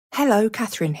Hello,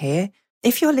 Catherine here.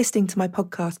 If you're listening to my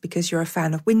podcast because you're a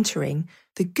fan of wintering,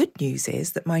 the good news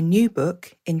is that my new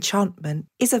book, Enchantment,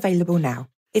 is available now.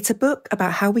 It's a book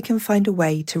about how we can find a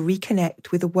way to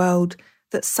reconnect with a world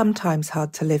that's sometimes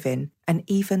hard to live in, and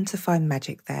even to find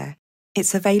magic there.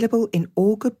 It's available in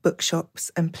all good bookshops,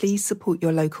 and please support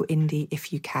your local indie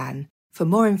if you can. For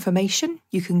more information,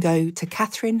 you can go to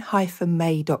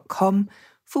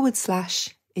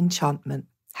catherine-may.com/enchantment.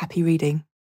 Happy reading.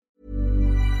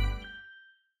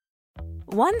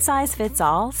 One size fits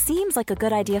all seems like a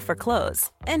good idea for clothes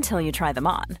until you try them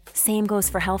on. Same goes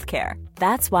for healthcare.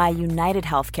 That's why United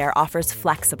Healthcare offers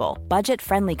flexible,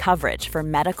 budget-friendly coverage for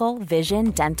medical,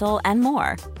 vision, dental, and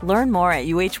more. Learn more at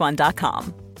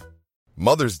uh1.com.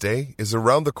 Mother's Day is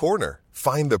around the corner.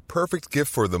 Find the perfect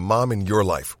gift for the mom in your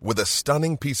life with a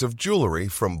stunning piece of jewelry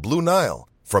from Blue Nile.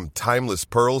 From timeless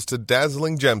pearls to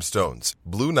dazzling gemstones,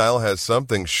 Blue Nile has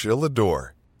something she'll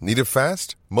adore. Need it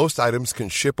fast? Most items can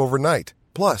ship overnight.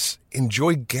 Plus,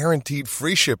 enjoy guaranteed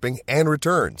free shipping and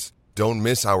returns. Don't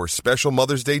miss our special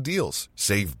Mother's Day deals.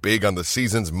 Save big on the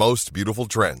season's most beautiful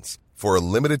trends. For a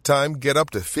limited time, get up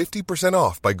to 50%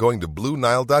 off by going to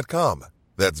BlueNile.com.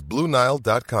 That's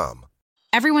BlueNile.com.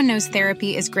 Everyone knows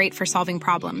therapy is great for solving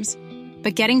problems.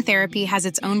 But getting therapy has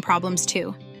its own problems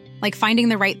too. Like finding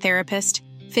the right therapist,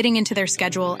 fitting into their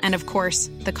schedule, and of course,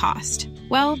 the cost.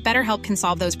 Well, BetterHelp can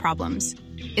solve those problems.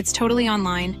 It's totally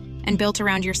online and built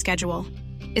around your schedule.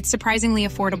 It's surprisingly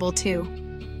affordable, too.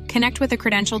 Connect with a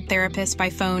credentialed therapist by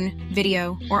phone,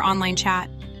 video, or online chat,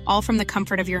 all from the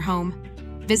comfort of your home.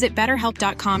 Visit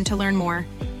BetterHelp.com to learn more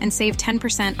and save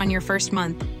 10% on your first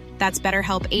month. That's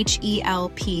BetterHelp,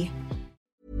 H-E-L-P.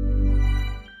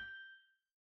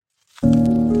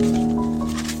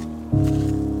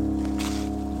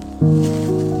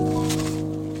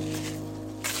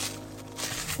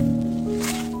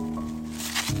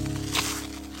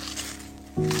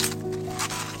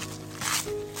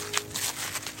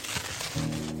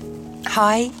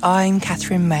 Hi, I'm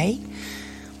Catherine May.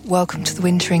 Welcome to the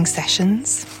Wintering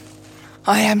Sessions.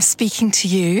 I am speaking to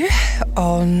you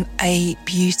on a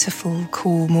beautiful,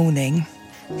 cool morning.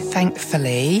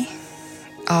 Thankfully,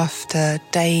 after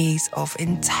days of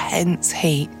intense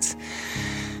heat,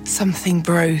 something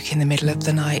broke in the middle of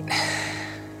the night.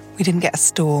 We didn't get a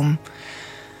storm.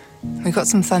 We got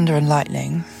some thunder and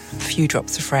lightning, a few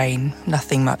drops of rain,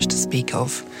 nothing much to speak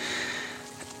of.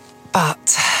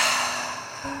 But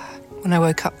when I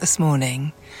woke up this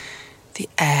morning, the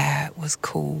air was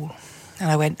cool,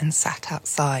 and I went and sat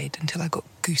outside until I got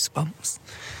goosebumps.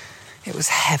 It was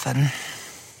heaven.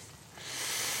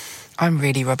 I'm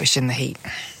really rubbish in the heat.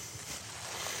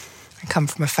 I come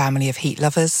from a family of heat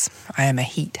lovers. I am a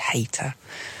heat hater.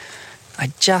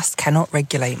 I just cannot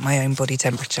regulate my own body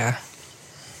temperature.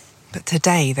 But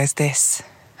today there's this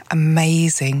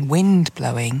amazing wind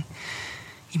blowing.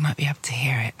 You might be able to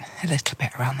hear it a little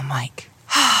bit around the mic.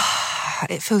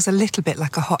 It feels a little bit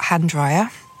like a hot hand dryer,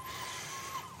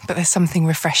 but there's something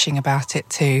refreshing about it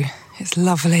too. It's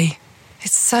lovely.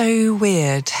 It's so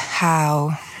weird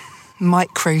how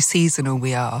micro-seasonal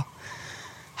we are,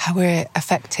 how we're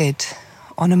affected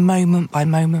on a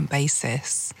moment-by-moment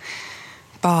basis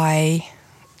by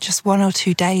just 1 or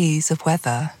 2 days of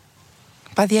weather.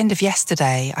 By the end of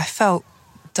yesterday, I felt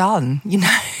done,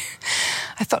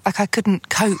 I felt like I couldn't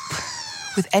cope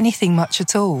with anything much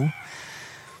at all.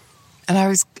 And I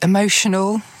was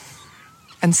emotional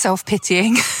and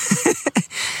self-pitying.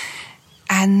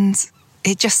 And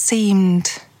it just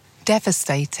seemed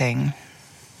devastating.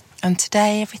 And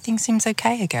today, everything seems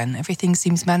okay again. Everything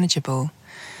seems manageable.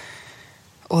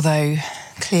 Although,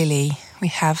 clearly, we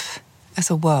have, as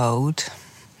a world,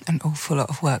 an awful lot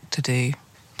of work to do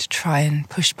to try and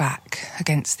push back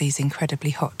against these incredibly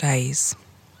hot days.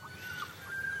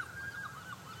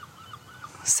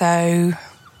 So,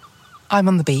 I'm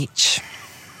on the beach.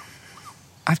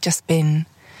 I've just been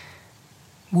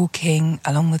walking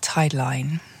along the tide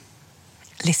line,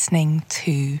 listening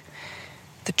to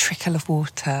the trickle of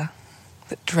water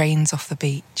that drains off the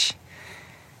beach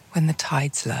when the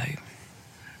tide's low.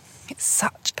 It's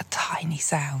such a tiny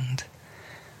sound.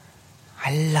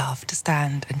 I love to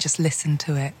stand and just listen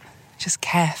to it, just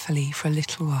carefully for a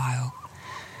little while.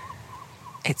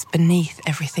 It's beneath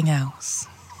everything else.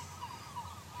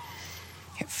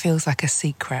 It feels like a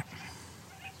secret.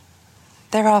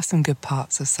 There are some good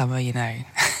parts of summer,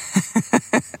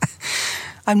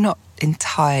 I'm not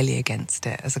entirely against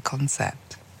it as a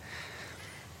concept.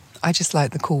 I just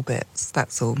like the cool bits,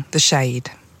 that's all, the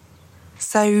shade.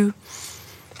 So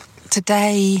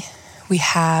today we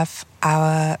have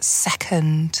our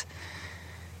second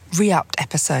re-upped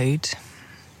episode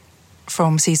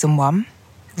from season 1.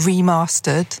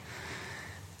 remastered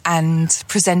and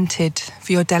presented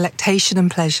for your delectation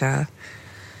and pleasure,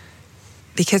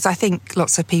 because I think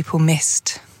lots of people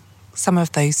missed some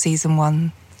of those season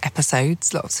 1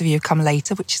 episodes. Lots of you have come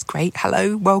later, which is great.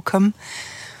 Hello, welcome.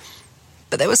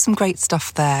 But there was some great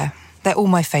stuff there. They're all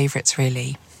my favourites,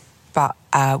 really. But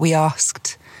we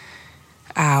asked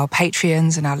our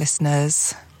Patreons and our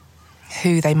listeners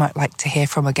who they might like to hear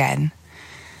from again.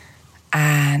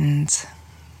 And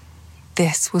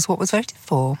this was what was voted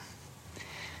for.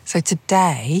 So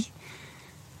today,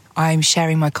 I'm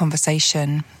sharing my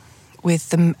conversation with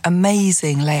the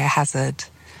amazing Leah Hazard,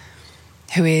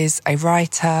 who is a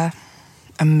writer,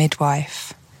 a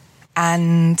midwife,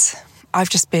 and I've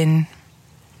just been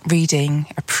reading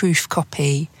a proof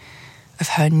copy of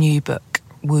her new book,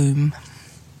 Womb,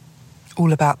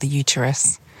 all about the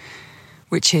uterus,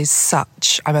 which is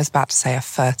such, I was about to say a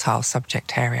fertile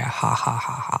subject area, ha, ha,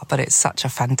 ha, ha, but it's such a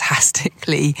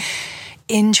fantastically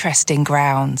interesting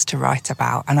ground to write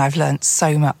about. And I've learnt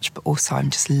so much, but also I'm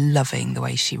just loving the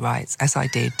way she writes, as I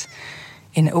did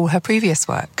in all her previous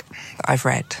work that I've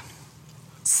read.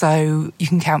 So you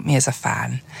can count me as a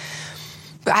fan.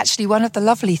 But actually, one of the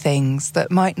lovely things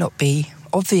that might not be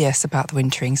obvious about the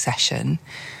wintering session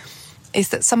is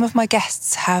that some of my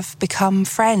guests have become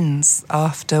friends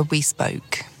after we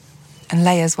spoke. And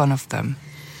Leah's one of them.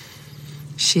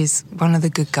 She's one of the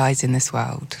good guys in this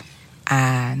world.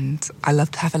 And I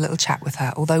love to have a little chat with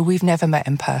her, although we've never met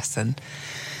in person.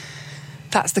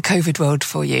 That's the COVID world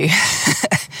for you.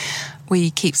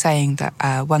 We keep saying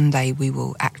that one day we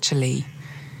will actually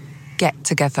get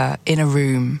together in a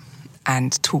room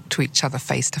and talk to each other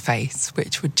face to face,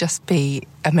 which would just be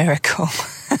a miracle.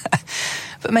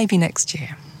 But maybe next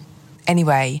year.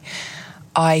 Anyway,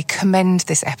 I commend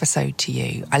this episode to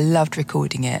you. I loved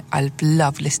recording it. I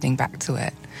loved listening back to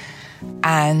it.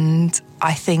 And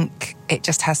I think it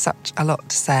just has such a lot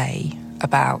to say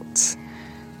about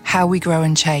how we grow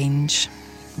and change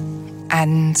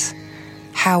and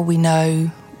how we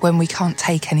know when we can't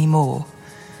take any more.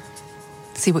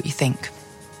 See what you think.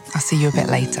 I'll see you a bit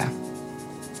later.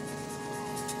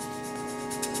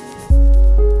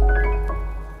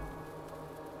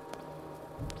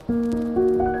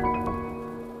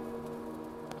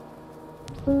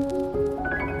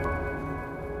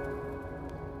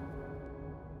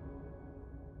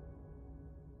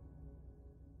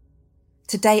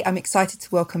 Today, I'm excited to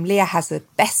welcome Leah Hazard,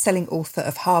 best-selling author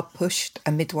of Hard Pushed,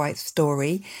 A Midwife's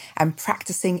Story, and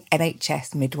practising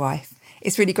NHS midwife.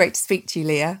 It's really great to speak to you,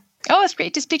 Leah. Oh, it's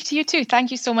great to speak to you too.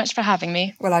 Thank you so much for having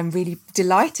me. Well, I'm really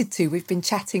delighted to. We've been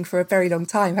chatting for a very long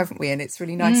time, haven't we? And it's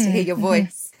really nice to hear your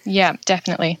voice. Yeah,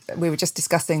 definitely. We were just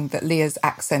discussing that Leah's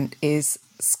accent is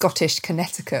Scottish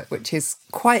Connecticut, which is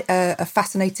quite a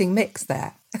fascinating mix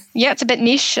there. Yeah, it's a bit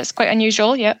niche. It's quite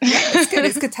unusual, yeah. It's good.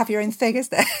 It's good to have your own thing,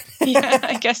 isn't it? Yeah,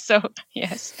 I guess so,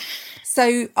 yes.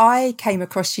 So I came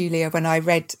across you, Leah, when I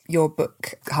read your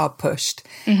book, Hard Pushed,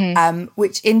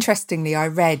 which interestingly I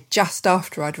read just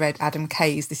after I'd read Adam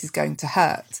Kay's This Is Going to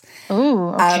Hurt.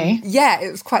 Oh, okay. Yeah,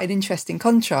 it was quite an interesting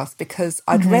contrast because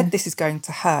I'd read This Is Going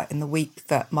to Hurt in the week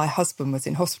that my husband was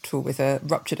in hospital with a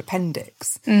ruptured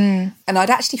appendix. And I'd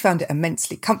actually found it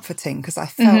immensely comforting because I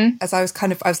felt, as I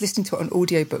was listening to it on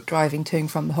audiobook driving to and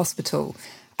from the hospital,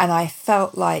 and I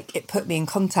felt like it put me in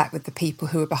contact with the people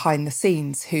who were behind the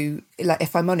scenes who, like,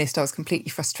 if I'm honest, I was completely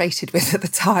frustrated with at the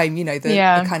time, you know, the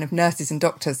kind of nurses and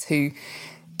doctors who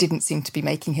didn't seem to be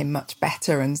making him much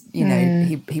better. And, you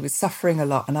know, he was suffering a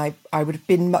lot. And I would have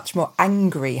been much more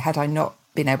angry had I not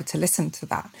been able to listen to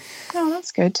that. Oh,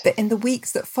 that's good. But in the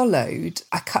weeks that followed,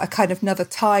 a kind of another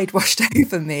tide washed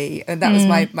over me. And that was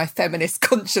my feminist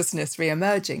consciousness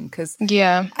re-emerging because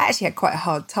I actually had quite a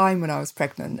hard time when I was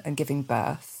pregnant and giving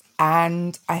birth.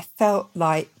 And I felt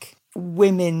like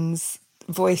women's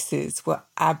voices were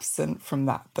absent from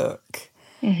that book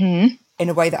in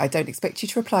a way that I don't expect you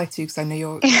to reply to because I know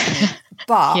you're...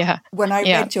 But when I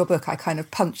read your book, I kind of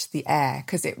punched the air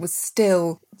because it was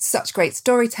still such great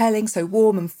storytelling, so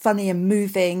warm and funny and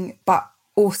moving, but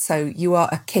also you are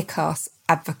a kick-ass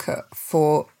advocate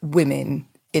for women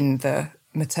in the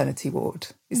maternity ward.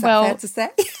 Is that fair to say?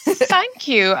 Thank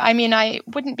you. I mean, I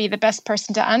wouldn't be the best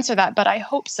person to answer that, but I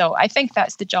hope so. I think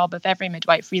that's the job of every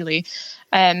midwife, really.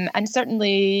 And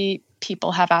certainly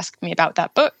people have asked me about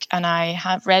that book and I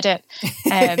have read it.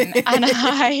 And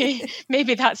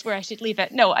maybe that's where I should leave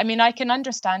it. No, I mean, I can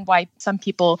understand why some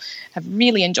people have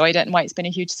really enjoyed it and why it's been a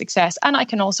huge success. And I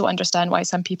can also understand why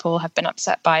some people have been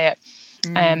upset by it.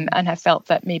 And have felt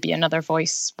that maybe another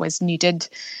voice was needed.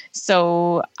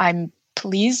 So I'm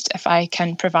pleased if I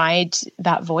can provide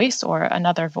that voice or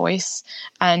another voice.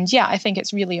 And yeah, I think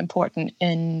it's really important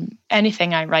in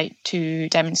anything I write to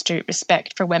demonstrate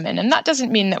respect for women. And that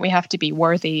doesn't mean that we have to be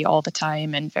worthy all the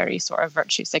time and very sort of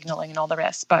virtue signaling and all the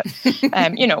rest. But,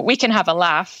 we can have a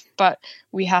laugh, but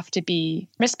we have to be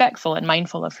respectful and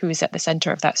mindful of who's at the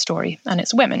centre of that story. And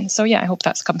it's women. So yeah, I hope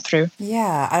that's come through.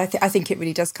 Yeah, I think it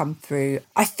really does come through.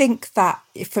 I think that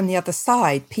from the other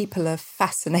side, people are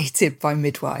fascinated by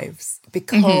midwives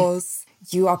because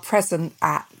you are present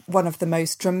at one of the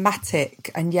most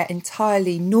dramatic and yet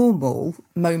entirely normal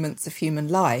moments of human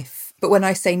life. But when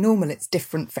I say normal, it's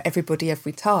different for everybody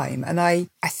every time. And I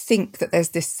think that there's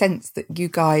this sense that you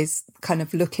guys kind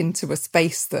of look into a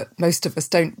space that most of us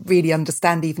don't really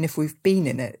understand, even if we've been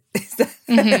in it.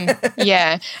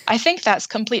 Yeah, I think that's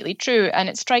completely true. And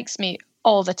it strikes me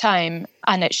all the time,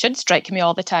 and it should strike me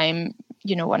all the time,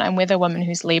 when I'm with a woman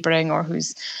who's labouring or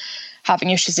who's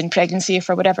having issues in pregnancy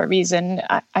for whatever reason,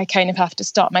 I kind of have to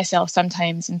stop myself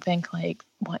sometimes and think like,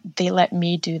 what, they let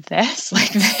me do this?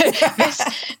 Like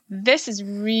this is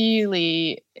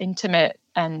really intimate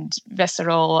and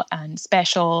visceral and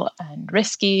special and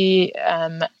risky.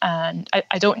 And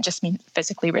I don't just mean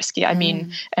physically risky, I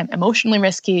mean emotionally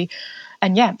risky.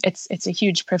 And yeah, it's a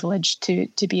huge privilege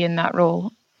to be in that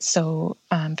role. So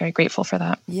I'm very grateful for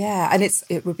that. Yeah, and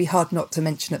it would be hard not to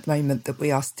mention at the moment that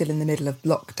we are still in the middle of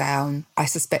lockdown. I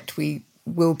suspect we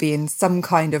will be in some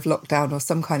kind of lockdown or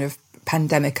some kind of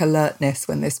pandemic alertness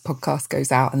when this podcast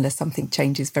goes out, unless something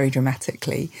changes very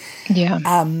dramatically. Yeah.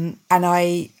 And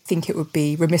I think it would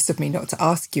be remiss of me not to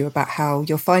ask you about how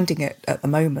you're finding it at the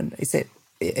moment. Is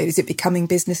it becoming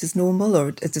business as normal, or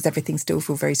does everything still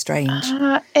feel very strange?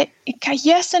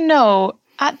 Yes and no.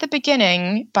 At the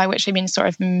beginning, by which I mean sort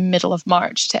of middle of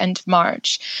March to end of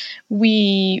March,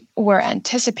 we were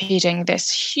anticipating this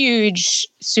huge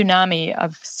tsunami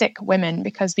of sick women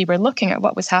because we were looking at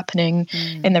what was happening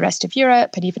in the rest of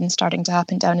Europe and even starting to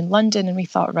happen down in London. And we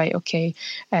thought, right, okay,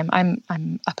 I'm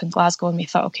up in Glasgow, and we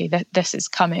thought, okay, this is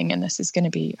coming and this is going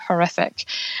to be horrific.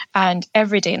 And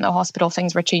every day in the hospital,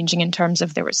 things were changing in terms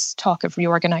of there was talk of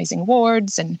reorganising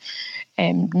wards and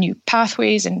new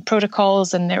pathways and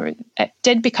protocols, and it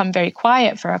did become very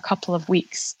quiet for a couple of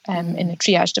weeks in the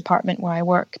triage department where I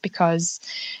work, because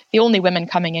the only women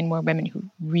coming in were women who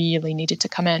really needed to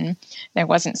come in. There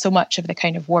wasn't so much of the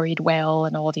kind of worried well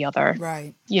and all the other,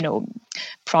 right.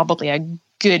 Probably a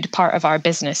good part of our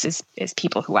business is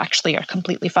people who actually are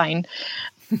completely fine.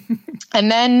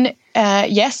 And then,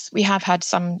 yes, we have had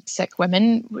some sick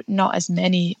women, not as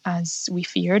many as we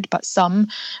feared, but some.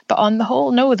 But on the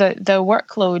whole, no, the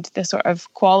workload, the sort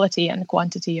of quality and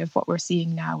quantity of what we're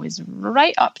seeing now is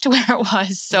right up to where it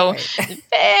was. So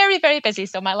very, very busy.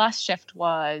 So my last shift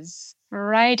was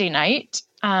Friday night,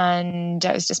 and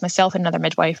it was just myself and another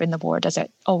midwife in the ward, as it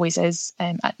always is,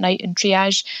 at night in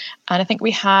triage. And I think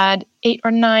we had 8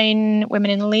 or 9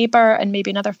 women in labour and maybe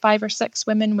another 5 or 6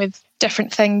 women with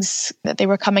different things that they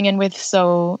were coming in with.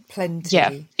 So plenty.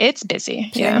 Yeah, it's busy.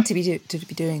 Plenty to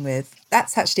be doing with.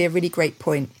 That's actually a really great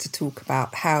point to talk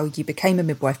about how you became a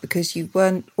midwife, because you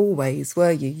weren't always,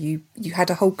 were you? You had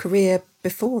a whole career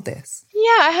before this.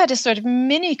 Yeah, I had a sort of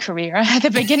mini career. I had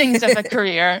the beginnings of a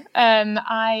career.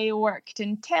 I worked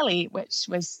in telly, which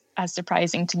was as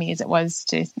surprising to me as it was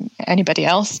to anybody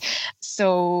else.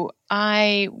 So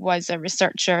I was a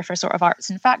researcher for sort of arts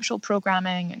and factual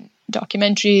programming and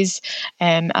documentaries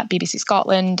at BBC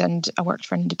Scotland, and I worked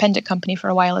for an independent company for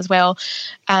a while as well.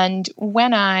 And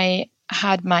when I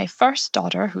had my first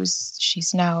daughter,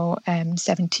 she's now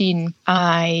 17,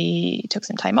 I took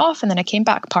some time off, and then I came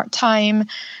back part-time,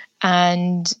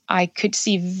 and I could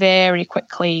see very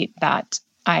quickly that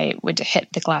I would hit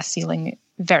the glass ceiling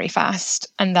very fast,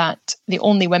 and that the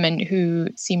only women who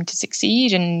seemed to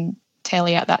succeed in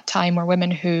telly at that time were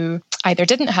women who either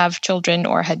didn't have children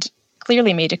or had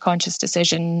clearly made a conscious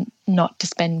decision not to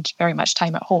spend very much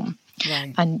time at home,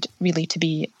 right, and really to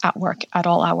be at work at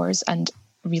all hours and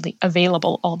really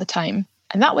available all the time.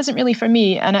 And that wasn't really for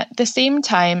me. And at the same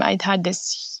time, I'd had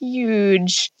this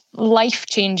huge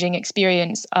life-changing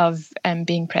experience of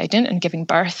being pregnant and giving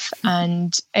birth,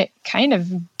 and it kind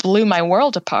of blew my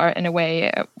world apart in a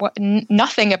way.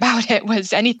 Nothing about it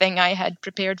was anything I had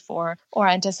prepared for or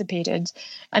anticipated.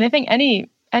 And I think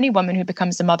any woman who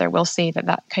becomes a mother will say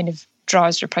that kind of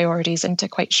draws your priorities into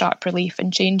quite sharp relief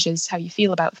and changes how you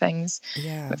feel about things.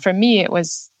 Yeah. But for me, it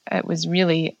was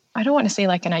really, I don't want to say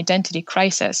like an identity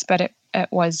crisis, but it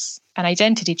was an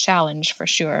identity challenge for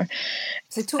sure.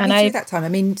 So talk me through that time. I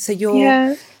mean, so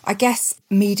I guess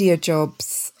media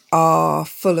jobs are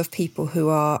full of people who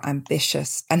are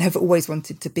ambitious and have always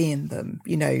wanted to be in them,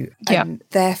 you know, and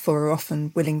therefore are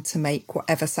often willing to make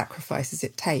whatever sacrifices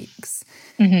it takes.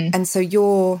 And so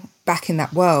you're back in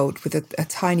that world with a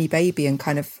tiny baby and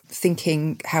kind of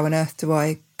thinking, how on earth do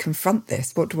I confront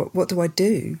this? What do I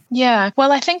do? Yeah,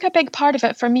 well, I think a big part of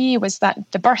it for me was that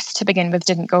the birth to begin with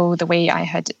didn't go the way I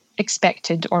had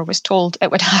expected or was told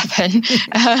it would happen.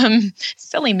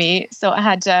 Silly me. So I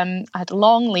had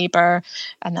long labour,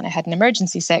 and then I had an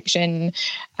emergency section,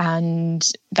 and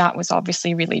that was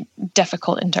obviously really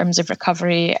difficult in terms of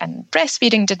recovery, and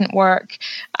breastfeeding didn't work,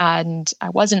 and I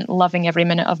wasn't loving every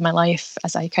minute of my life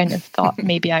as I kind of thought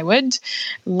maybe I would.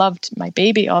 Loved my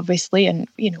baby, obviously, and,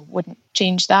 you know, wouldn't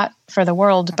change that for the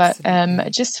world. Absolutely. But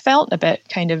it just felt a bit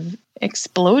kind of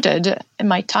exploded.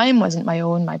 My time wasn't my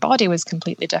own. My body was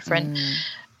completely different.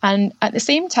 And at the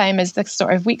same time as the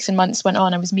sort of weeks and months went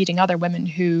on, I was meeting other women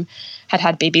who had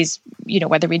had babies, you know,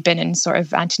 whether we'd been in sort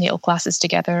of antenatal classes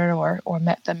together or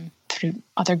met them through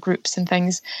other groups and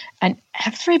things. And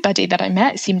everybody that I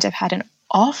met seemed to have had an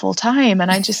awful time. And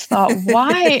I just thought,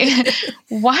 why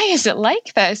is it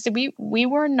like this? We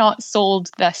were not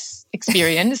sold this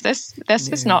experience. This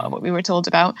was not what we were told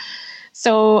about.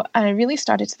 So I really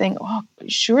started to think, oh,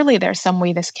 surely there's some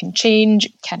way this can change.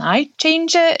 Can I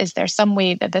change it? Is there some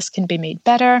way that this can be made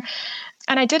better?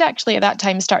 And I did actually at that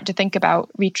time start to think about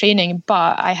retraining,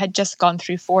 but I had just gone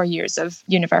through 4 years of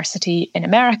university in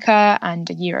America and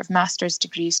a year of master's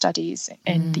degree studies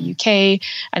in the UK.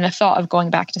 And the thought of going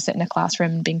back to sit in a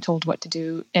classroom and being told what to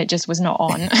do, it just was not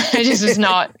on.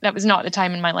 That was not the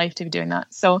time in my life to be doing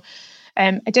that. So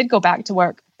I did go back to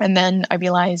work, and then I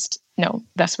realized, no,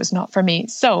 this was not for me.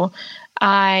 So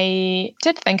I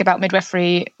did think about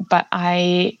midwifery, but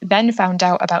I then found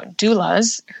out about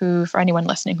doulas, who, for anyone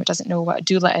listening who doesn't know what a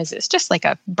doula is, it's just like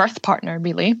a birth partner,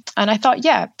 really. And I thought,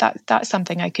 yeah, that's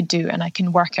something I could do, and I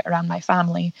can work it around my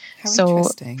family. How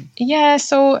interesting. Yeah,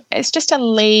 so it's just a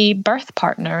lay birth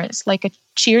partner. It's like a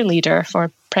cheerleader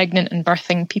for pregnant and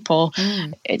birthing people.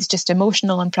 It's just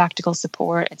emotional and practical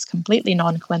support. It's completely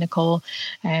non-clinical.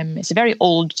 It's a very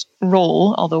old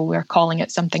role, although we're calling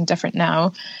it something different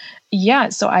now. Yeah,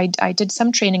 so I did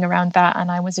some training around that,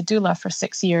 and I was a doula for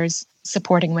 6 years,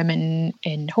 supporting women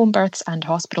in home births and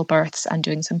hospital births, and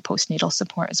doing some postnatal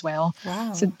support as well.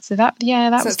 Wow. So that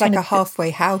was it's like a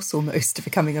halfway house almost to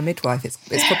becoming a midwife. It's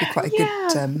probably quite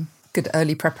a good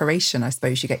early preparation, I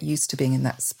suppose. You get used to being in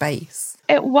that space.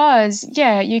 It was,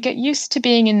 yeah. You get used to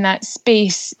being in that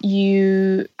space.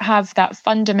 You have that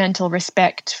fundamental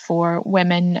respect for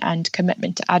women and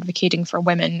commitment to advocating for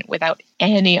women without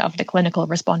any of the clinical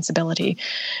responsibility,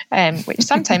 which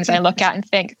sometimes I look at and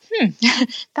think,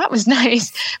 that was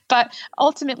nice. But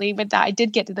ultimately with that, I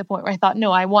did get to the point where I thought,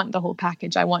 no, I want the whole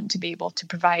package. I want to be able to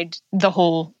provide the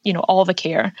whole, all the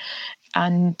care.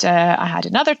 And I had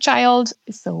another child,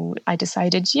 so I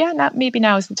decided, maybe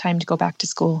now is the time to go back to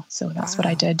school. So that's what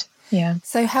I did. Yeah.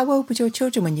 So how old were your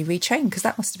children when you retrained? Because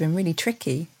that must have been really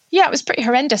tricky. Yeah, it was pretty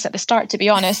horrendous at the start, to be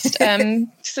honest.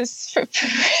 It's a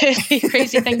really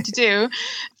crazy thing to do.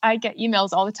 I get emails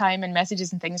all the time and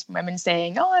messages and things from women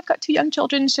saying, oh, I've got 2 young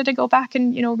children. Should I go back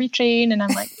and, retrain? And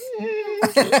I'm like,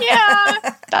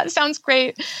 yeah, that sounds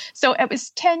great. So it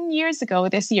was 10 years ago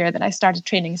this year that I started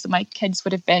training. So my kids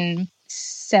would have been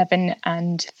 7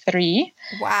 and 3.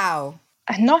 Wow.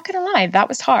 I'm not going to lie, that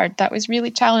was hard. That was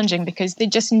really challenging because they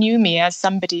just knew me as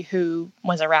somebody who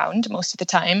was around most of the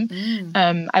time.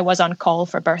 I was on call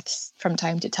for births from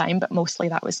time to time, but mostly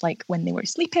that was like when they were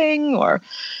sleeping or,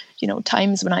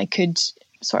 times when I could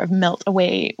sort of melt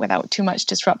away without too much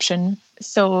disruption.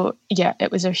 So yeah,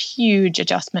 it was a huge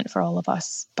adjustment for all of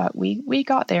us, but we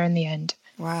got there in the end.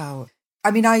 Wow.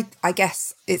 I mean, I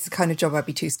guess it's the kind of job I'd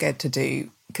be too scared to do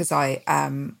because I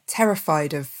am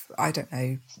terrified of,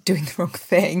 doing the wrong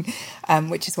thing,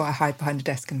 which is why I hide behind a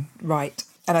desk and write.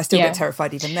 And I still get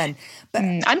terrified even then. But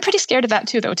I'm pretty scared of that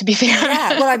too, though, to be fair.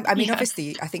 Yeah, well, I mean,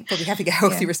 obviously, I think probably having a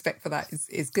healthy respect for that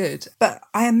is good. But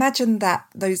I imagine that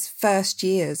those first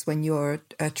years when you're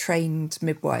a trained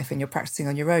midwife and you're practicing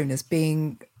on your own as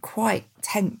being quite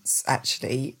tense,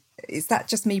 actually. Is that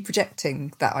just me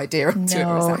projecting that idea onto it?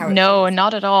 Or is that how no,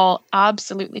 not at all.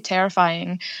 Absolutely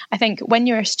terrifying. I think when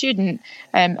you're a student,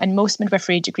 and most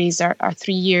midwifery degrees are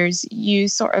 3 years, you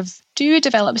sort of do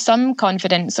develop some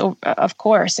confidence, of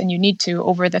course, and you need to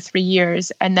over the 3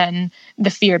 years. And then the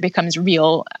fear becomes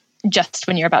real just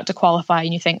when you're about to qualify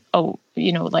and you think, oh,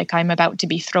 like I'm about to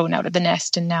be thrown out of the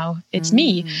nest and now it's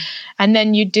me. And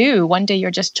then you do. One day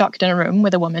you're just chucked in a room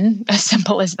with a woman, as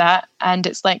simple as that. And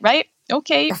it's like, right,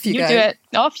 okay, you do it.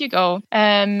 Off you go.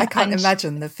 I can't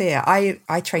imagine the fear. I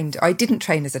didn't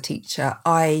train as a teacher.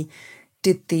 I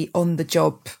did the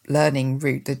on-the-job learning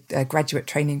route, the graduate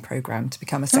training programme to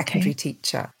become a secondary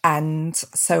teacher. And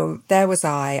so there was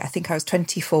I think I was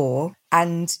 24.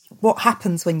 And what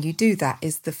happens when you do that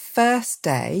is the first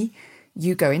day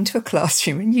you go into a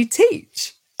classroom and you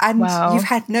teach. And you've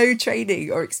had no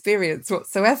training or experience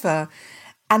whatsoever.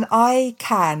 And I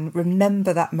can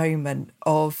remember that moment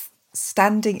of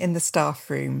standing in the staff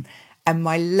room and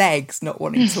my legs not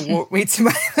wanting to walk me to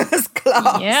my first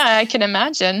class. Yeah, I can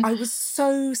imagine. I was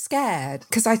so scared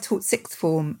because I taught sixth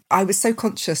form. I was so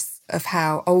conscious of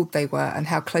how old they were and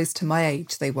how close to my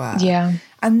age they were. Yeah.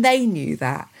 And they knew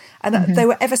that. And they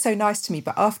were ever so nice to me.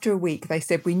 But after a week, they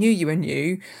said, we knew you were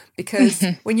new because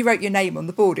when you wrote your name on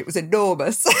the board, it was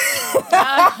enormous.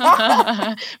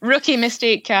 Rookie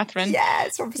mistake, Catherine. Yeah,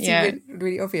 it's obviously really,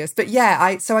 really obvious. But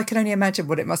yeah, so I can only imagine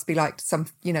what it must be like for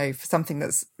something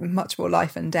that's much more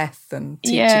life and death than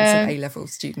teaching some A-level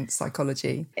students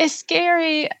psychology. It's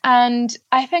scary. And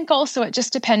I think also it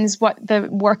just depends what the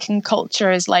working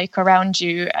culture is like around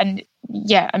you. And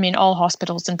yeah, I mean, all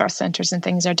hospitals and birth centres and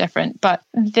things are different, but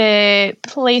the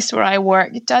place where I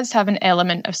work does have an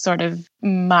element of sort of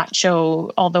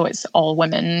macho, although it's all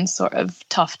women, sort of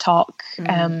tough talk.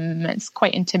 It's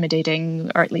quite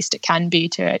intimidating, or at least it can be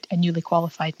to a newly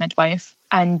qualified midwife.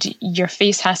 And your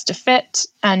face has to fit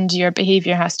and your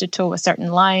behaviour has to toe a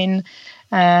certain line.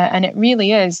 And it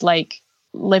really is like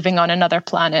living on another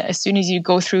planet. As soon as you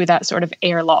go through that sort of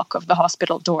airlock of the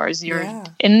hospital doors, you're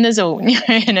in the zone, you're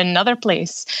in another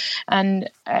place. And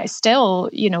I still,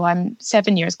 I'm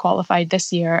 7 years qualified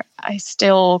this year. I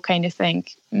still kind of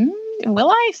think,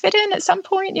 will I fit in at some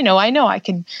point? I know I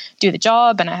can do the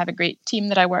job and I have a great team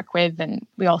that I work with and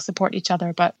we all support each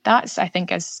other. But that's, I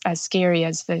think, as scary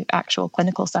as the actual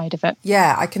clinical side of it.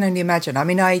 Yeah, I can only imagine. I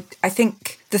mean, I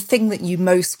think the thing that you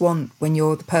most want when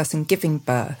you're the person giving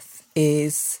birth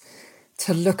is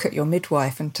to look at your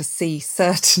midwife and to see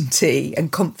certainty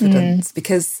and confidence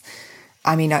because,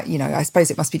 I mean, I suppose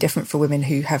it must be different for women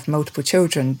who have multiple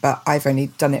children, but I've only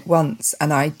done it once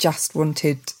and I just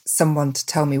wanted someone to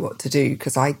tell me what to do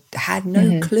because I had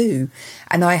no clue.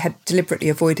 And I had deliberately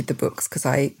avoided the books because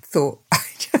I thought I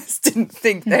just didn't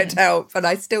think they'd help. And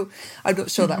I'm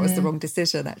not sure that was the wrong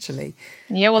decision, actually.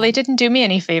 Yeah, well, they didn't do me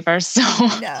any favours, so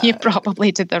you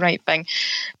probably did the right thing.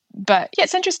 But yeah,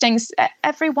 it's interesting.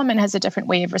 Every woman has a different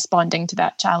way of responding to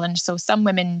that challenge. So some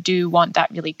women do want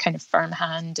that really kind of firm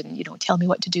hand and, tell me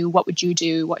what to do. What would you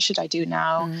do? What should I do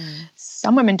now?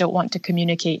 Some women don't want to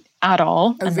communicate at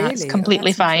all. And really? That's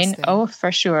completely fine. Oh, for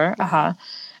sure.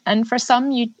 And for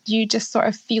some, you just sort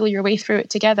of feel your way through it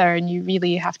together and you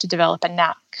really have to develop a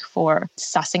knack for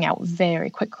sussing out very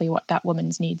quickly what that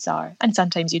woman's needs are. And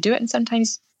sometimes you do it and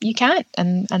sometimes you can't.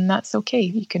 And that's okay.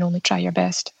 You can only try your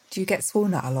best. Do you get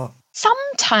sworn at a lot?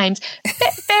 Sometimes,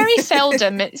 very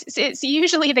seldom. It's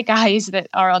usually the guys that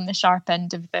are on the sharp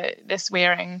end of the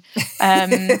swearing.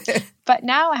 But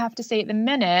now I have to say at the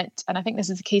minute, and I think this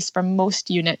is the case for most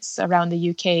units around the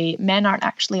UK, men aren't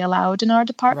actually allowed in our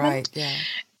department. Right, yeah.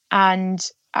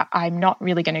 And I'm not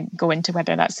really going to go into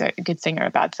whether that's a good thing or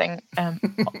a bad thing.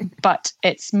 But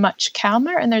it's much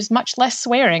calmer and there's much less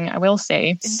swearing, I will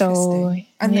say. So,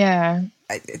 yeah.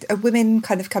 Are women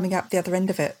kind of coming out the other end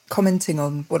of it, commenting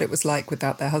on what it was like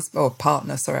without their husband or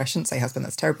partner? Sorry, I shouldn't say husband.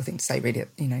 That's a terrible thing to say, really,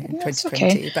 in 2020.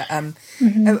 Okay. But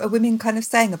are women kind of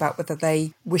saying about whether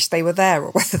they wish they were there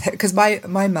or whether because my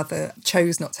mother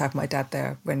chose not to have my dad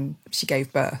there when she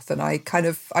gave birth, and I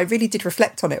really did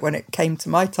reflect on it when it came to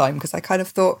my time because I kind of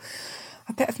thought,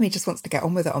 I bet if me just wants to get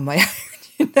on with it on my own.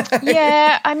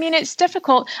 Yeah, I mean, it's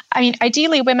difficult. I mean,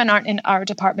 ideally, women aren't in our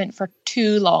department for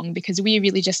too long because we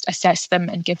really just assess them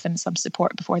and give them some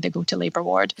support before they go to labour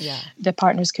ward. Yeah. The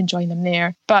partners can join them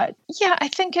there. But yeah, I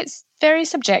think it's very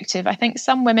subjective. I think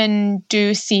some women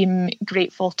do seem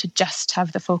grateful to just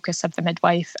have the focus of the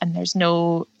midwife and there's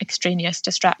no extraneous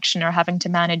distraction or having to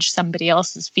manage somebody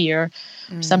else's fear,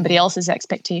 somebody else's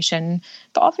expectation.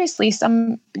 But obviously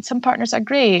some partners are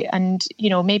great and,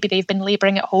 maybe they've been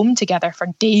labouring at home together for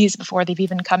days before they've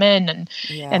even come in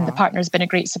and the partner's been a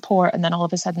great support and then all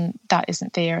of a sudden that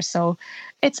isn't there. So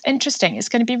it's interesting. It's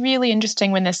going to be really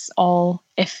interesting when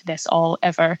if this all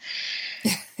ever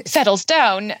settles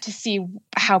down to see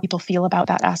how people feel about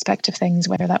that aspect of things,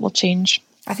 whether that will change.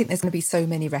 I think there's going to be so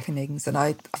many reckonings and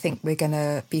I think we're going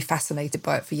to be fascinated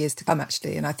by it for years to come,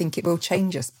 actually. And I think it will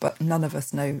change us, but none of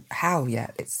us know how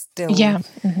yet. It's still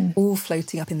all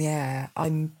floating up in the air.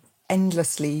 I'm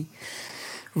endlessly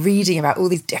reading about all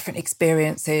these different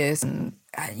experiences and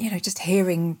just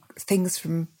hearing things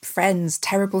from friends,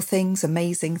 terrible things,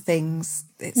 amazing things.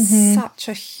 It's such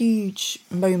a huge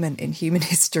moment in human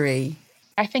history.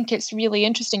 I think it's really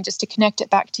interesting, just to connect it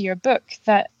back to your book,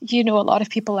 that, a lot of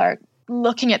people are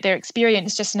looking at their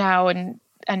experience just now and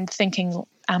thinking,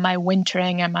 am I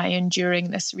wintering? Am I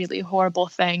enduring this really horrible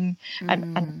thing?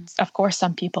 And of course,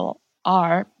 some people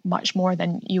are much more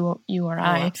than you or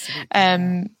I.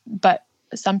 But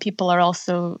some people are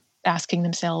also asking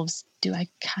themselves, do I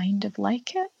kind of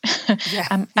like it?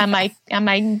 Am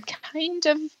I kind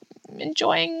of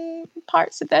enjoying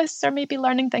parts of this, or maybe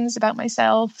learning things about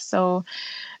myself? So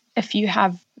if you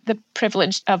have the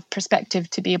privilege of perspective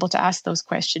to be able to ask those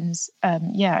questions,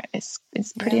 it's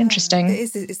pretty interesting.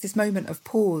 It's this moment of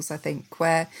pause, I think,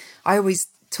 where I always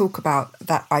talk about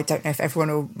that. I don't know if everyone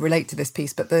will relate to this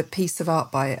piece, but the piece of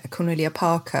art by Cornelia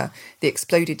Parker, The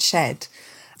Exploded Shed.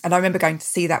 And I remember going to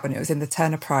see that when it was in the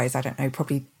Turner Prize, I don't know,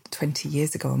 probably 20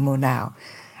 years ago or more now.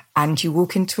 And you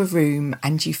walk into a room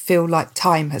and you feel like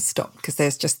time has stopped, because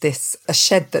there's just a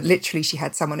shed that literally she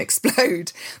had someone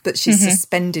explode, but she's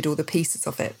suspended all the pieces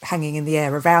of it hanging in the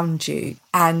air around you.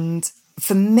 And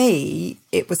for me,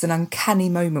 it was an uncanny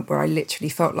moment where I literally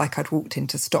felt like I'd walked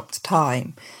into stopped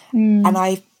time. And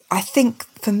I think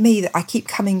for me that I keep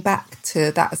coming back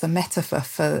to that as a metaphor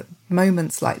for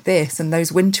moments like this and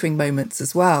those wintering moments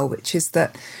as well, which is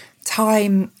that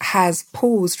time has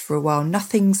paused for a while,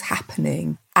 nothing's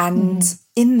happening. And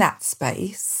in that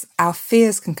space, our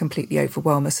fears can completely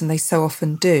overwhelm us, and they so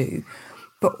often do.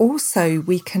 But also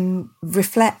we can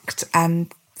reflect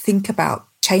and think about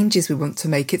changes we want to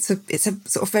make. It's a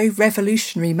sort of very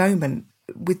revolutionary moment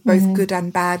with both good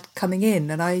and bad coming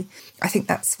in. And I think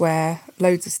that's where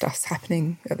loads of stuff's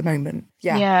happening at the moment.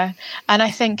 Yeah. And I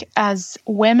think as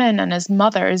women and as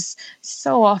mothers,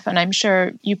 so often, I'm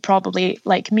sure you probably,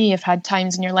 like me, have had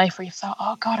times in your life where you thought,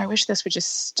 oh God, I wish this would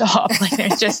just stop. Like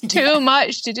there's just too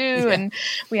much to do. And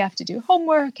we have to do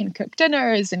homework and cook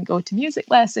dinners and go to music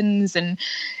lessons and,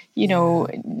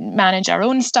 manage our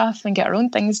own stuff and get our own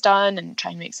things done and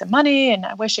try and make some money. And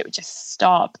I wish it would just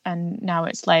stop. And now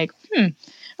it's like,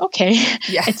 okay,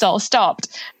 it's all stopped.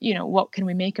 What can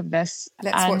we make of this?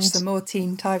 Let's watch some more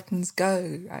Teen Titans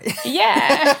Go. Right?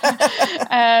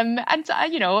 And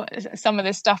some of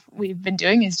the stuff we've been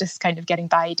doing is just kind of getting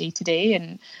by day to day.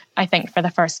 And I think for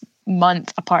the first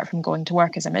month, apart from going to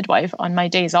work as a midwife, on my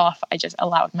days off, I just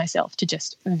allowed myself to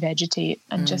just vegetate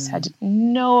and just had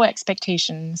no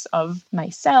expectations of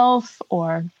myself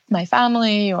or my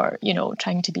family or,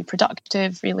 trying to be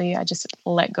productive. Really, I just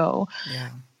let go. Yeah.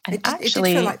 And it did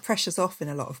feel like pressure's off in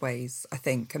a lot of ways, I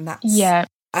think. And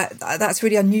that's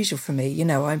really unusual for me.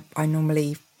 I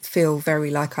normally feel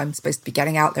very like I'm supposed to be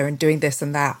getting out there and doing this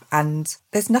and that. And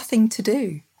there's nothing to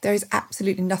do. There is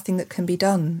absolutely nothing that can be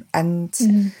done.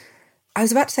 And I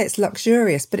was about to say it's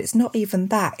luxurious, but it's not even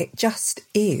that. It just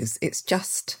is. It's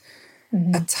just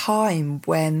a time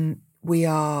when we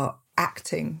are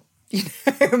acting,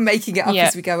 making it up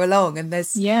as we go along. And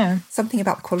there's something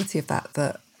about the quality of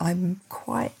that I'm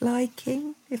quite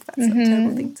liking, if that's a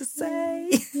terrible thing to say.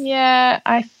 Yeah,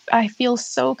 I feel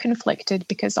so conflicted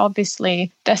because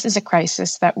obviously this is a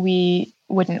crisis that we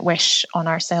wouldn't wish on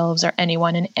ourselves or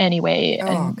anyone in any way. Oh,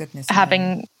 and goodness.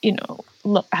 having,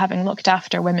 having looked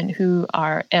after women who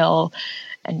are ill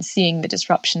and seeing the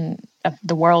disruption of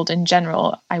the world in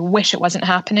general, I wish it wasn't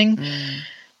happening.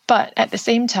 But at the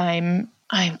same time,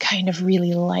 I'm kind of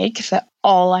really like that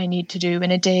all I need to do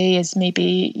in a day is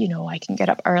maybe, I can get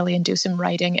up early and do some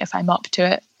writing if I'm up to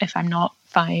it. If I'm not,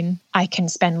 fine. I can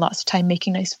spend lots of time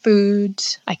making nice food.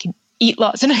 I can eat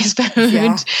lots of nice food.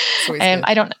 Yeah,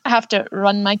 I don't have to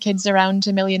run my kids around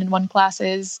to 1,000,001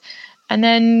 classes. And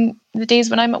then the days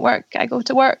when I'm at work, I go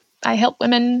to work. I help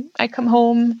women. I come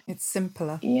home. It's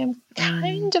simpler. Yeah, I'm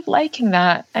kind of liking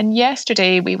that. And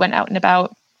yesterday we went out and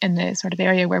about in the sort of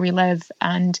area where we live,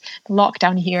 and the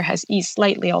lockdown here has eased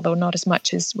slightly, although not as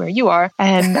much as where you are.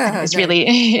 It's really,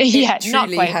 it not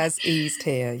truly quite. Has eased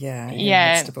here.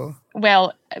 Yeah.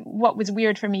 Well, what was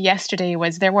weird for me yesterday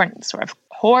was there weren't sort of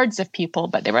hordes of people,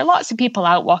 but there were lots of people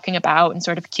out walking about and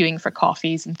sort of queuing for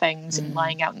coffees and things and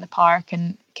lying out in the park,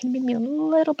 and it can make me a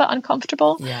little bit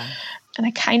uncomfortable. Yeah. And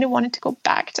I kind of wanted to go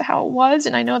back to how it was.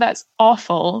 And I know that's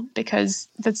awful because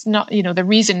that's not, the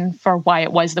reason for why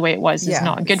it was the way it was is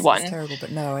not a good one. It's terrible, but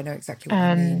no, I know exactly what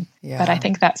you mean. Yeah. But I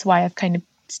think that's why I've kind of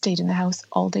stayed in the house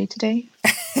all day today.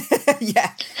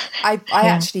 Yeah. I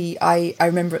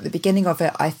remember at the beginning of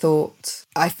it, I thought,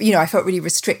 I felt really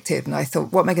restricted, and I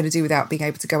thought, what am I going to do without being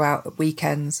able to go out at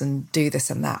weekends and do this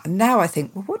and that? And now I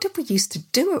think, well, what did we used to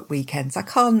do at weekends? I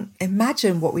can't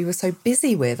imagine what we were so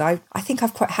busy with. I think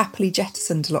I've quite happily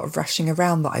jettisoned a lot of rushing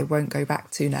around that I won't go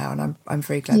back to now, and I'm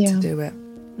very glad to do it.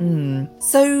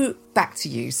 So back to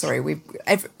you. Sorry,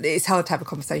 it's hard to have a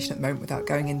conversation at the moment without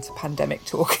going into pandemic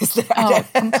talk, isn't it? Oh,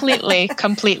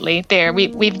 completely. There,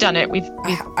 we've done it. We've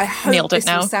I hope nailed it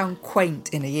now. This will sound quaint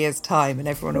in a year's time, and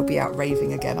everyone will be out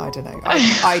raving again. I don't know.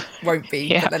 I won't be,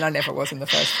 Yeah. but then I never was in the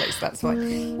first place. That's why.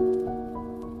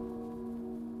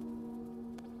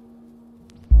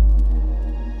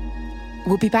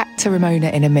 We'll be back to Ramona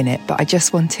in a minute, but I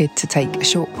just wanted to take a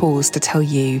short pause to tell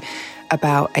you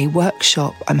about a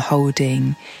workshop I'm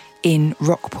holding in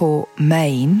Rockport,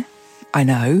 Maine. I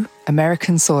know,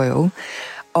 American soil,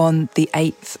 on the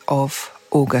 8th of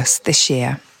August this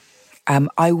year.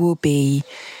 I will be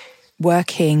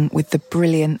working with the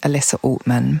brilliant Alyssa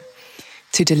Altman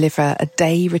to deliver a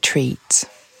day retreat,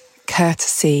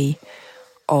 courtesy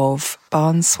of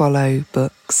Barn Swallow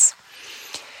Books.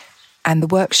 And the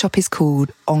workshop is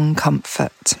called On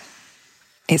Comfort.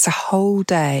 It's a whole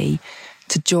day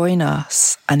to join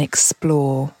us and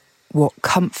explore what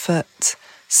comfort,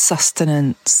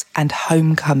 sustenance, and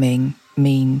homecoming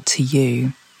mean to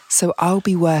you. So I'll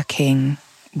be working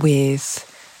with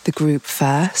the group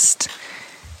first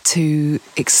to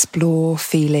explore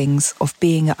feelings of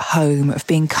being at home, of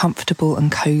being comfortable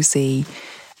and cozy,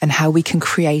 and how we can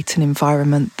create an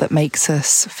environment that makes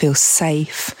us feel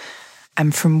safe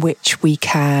and from which we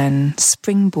can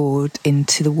springboard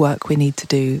into the work we need to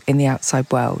do in the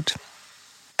outside world.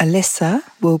 Alyssa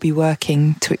will be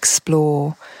working to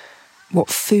explore what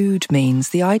food means,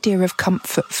 the idea of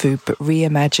comfort food, but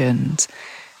reimagined.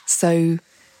 So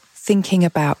thinking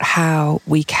about how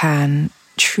we can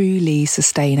truly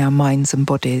sustain our minds and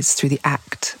bodies through the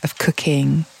act of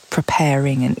cooking,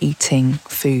 preparing and eating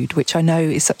food, which I know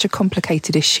is such a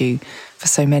complicated issue for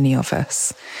so many of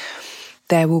us.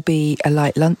 There will be a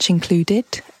light lunch included,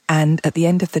 and at the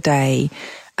end of the day,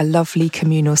 a lovely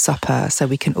communal supper so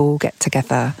we can all get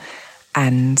together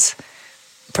and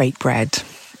break bread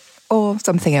or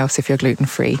something else if you're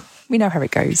gluten-free. We know how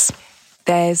it goes.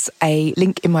 There's a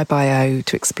link in my bio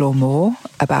to explore more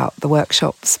about the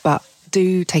workshops, but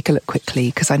do take a look quickly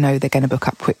because I know they're going to book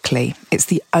up quickly. It's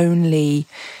the only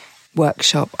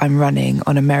workshop I'm running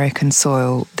on American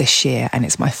soil this year, and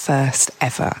it's my first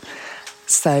ever.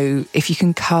 So if you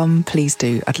can come, please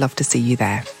do. I'd love to see you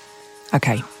there.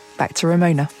 Okay, back to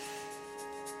Ramona.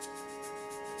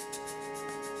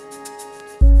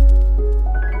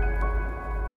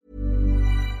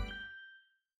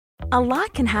 A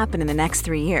lot can happen in the next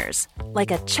 3 years.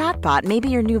 Like a chatbot may be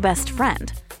your new best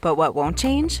friend. But what won't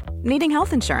change? Needing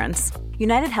health insurance.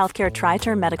 United Healthcare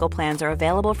Tri-Term Medical Plans are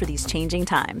available for these changing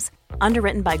times.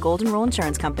 Underwritten by Golden Rule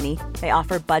Insurance Company, they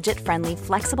offer budget-friendly,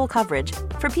 flexible coverage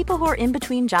for people who are in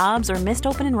between jobs or missed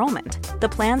open enrollment. The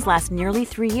plans last nearly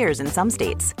 3 years in some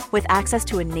states, with access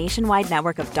to a nationwide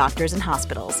network of doctors and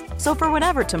hospitals. So for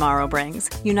whatever tomorrow brings,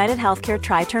 United Healthcare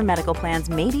Tri-Term Medical Plans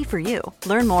may be for you.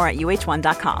 Learn more at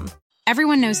uh1.com.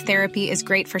 Everyone knows therapy is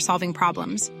great for solving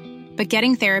problems, but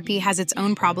getting therapy has its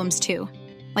own problems too,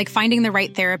 like finding the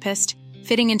right therapist,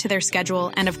 fitting into their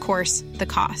schedule, and of course, the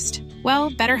cost.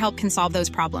 Well, BetterHelp can solve those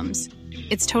problems.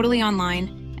 It's totally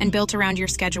online and built around your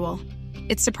schedule.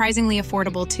 It's surprisingly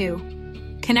affordable too.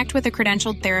 Connect with a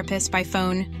credentialed therapist by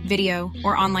phone, video,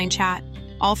 or online chat,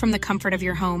 all from the comfort of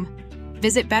your home.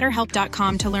 Visit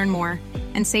BetterHelp.com to learn more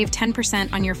and save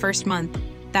 10% on your first month.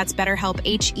 That's BetterHelp,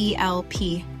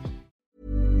 H-E-L-P.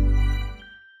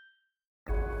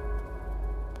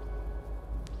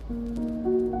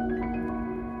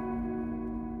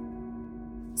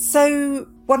 So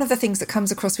one of the things that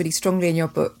comes across really strongly in your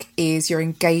book is your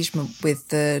engagement with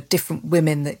the different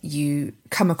women that you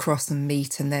come across and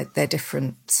meet and their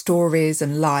different stories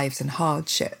and lives and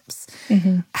hardships.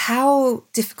 Mm-hmm. How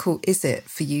difficult is it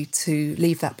for you to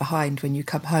leave that behind when you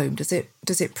come home? Does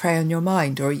it prey on your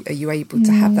mind, or are you able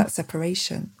to have that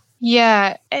separation?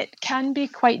 Yeah, it can be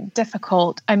quite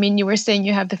difficult. I mean, you were saying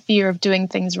you have the fear of doing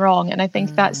things wrong, and I think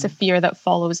that's a fear that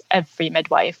follows every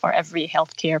midwife or every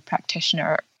healthcare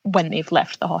practitioner when they've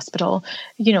left the hospital.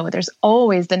 You know, there's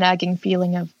always the nagging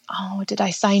feeling of, oh, did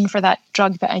I sign for that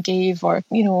drug that I gave? Or,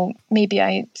 you know, maybe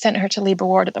I sent her to labour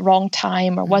ward at the wrong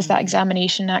time, or was that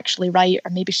examination actually right? Or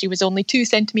maybe she was only 2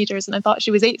 centimetres and I thought she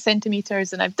was 8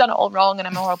 centimetres and I've done it all wrong and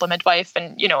I'm a horrible midwife.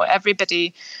 And, you know,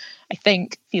 everybody, I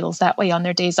think, feels that way on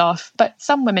their days off. But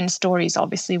some women's stories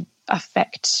obviously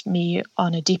affect me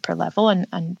on a deeper level,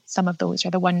 and some of those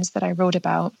are the ones that I wrote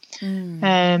about.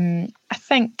 I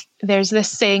think there's this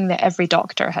saying that every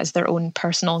doctor has their own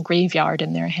personal graveyard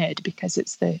in their head because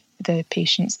it's the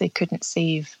patients they couldn't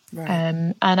save. Right.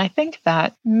 And I think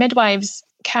that midwives,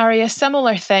 carry a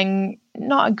similar thing,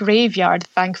 not a graveyard,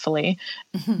 thankfully,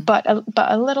 but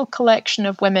a little collection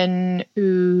of women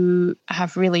who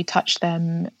have really touched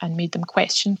them and made them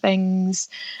question things.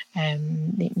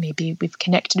 Maybe we've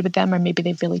connected with them, or maybe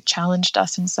they've really challenged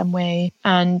us in some way.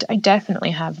 And I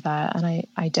definitely have that. And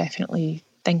I definitely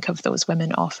think of those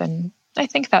women often. I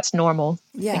think that's normal.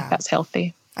 Yeah. I think that's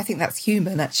healthy. I think that's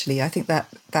human, actually. I think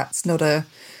that's not a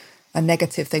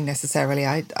negative thing necessarily.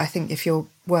 I think if your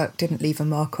work didn't leave a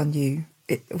mark on you,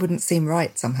 it wouldn't seem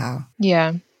right somehow.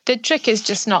 Yeah. The trick is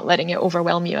just not letting it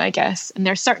overwhelm you, I guess. And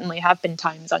there certainly have been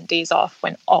times on days off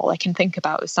when all I can think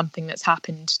about is something that's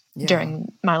happened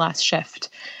during my last shift.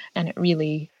 And it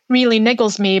really, really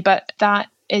niggles me. But that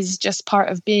is just part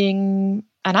of being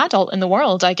an adult in the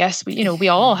world, I guess. We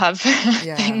all have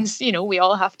things, we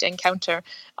all have to encounter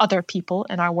other people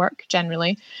in our work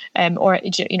generally, or,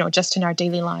 just in our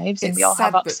daily lives. And it's we all sad,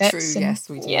 have upsets. But true. Yes,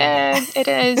 we do. Yeah, it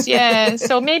is. Yeah.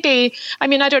 So maybe, I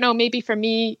don't know, maybe for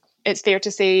me, it's fair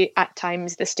to say at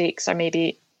times the stakes are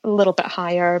maybe a little bit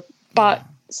higher, but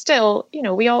still,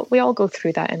 we all go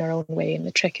through that in our own way. And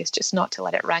the trick is just not to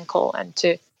let it rankle and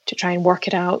to try and work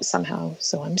it out somehow.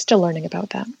 So I'm still learning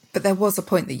about that. But there was a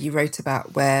point that you wrote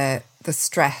about where the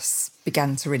stress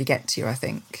began to really get to you, I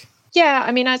think. Yeah,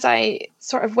 as I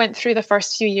sort of went through the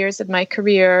first few years of my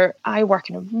career, I work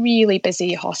in a really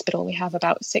busy hospital. We have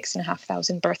about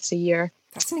 6,500 births a year.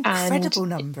 That's an incredible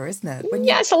number, isn't it?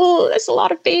 It's a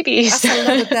lot of babies. That's a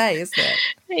lot a day, isn't it?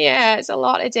 Yeah, it's a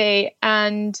lot a day.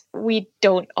 And we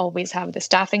don't always have the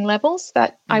staffing levels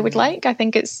that I would like. I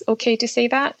think it's okay to say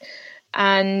that.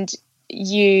 And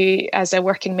you, as a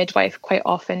working midwife, quite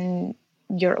often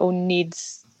your own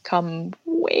needs come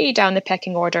way down the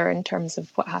pecking order in terms of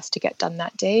what has to get done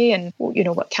that day and,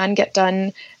 what can get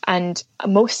done. And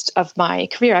most of my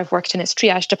career, I've worked in its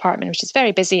triage department, which is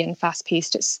very busy and fast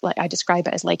paced. It's like, I describe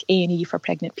it as like A&E for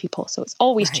pregnant people. So it's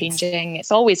always changing.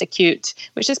 It's always acute,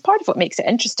 which is part of what makes it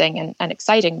interesting and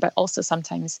exciting, but also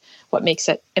sometimes what makes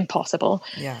it impossible.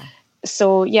 Yeah.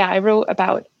 So, I wrote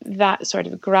about that sort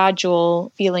of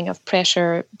gradual feeling of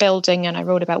pressure building. And I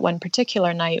wrote about one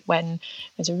particular night when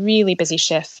it was a really busy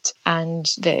shift and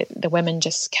the women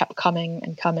just kept coming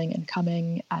and coming and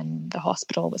coming, and the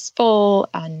hospital was full,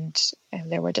 and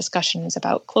there were discussions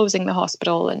about closing the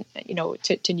hospital and,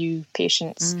 to new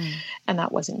patients. And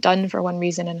that wasn't done for one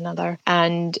reason and another,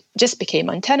 and just became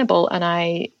untenable. And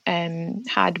I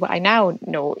had what I now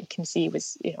can see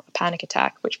was, a panic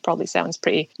attack, which probably sounds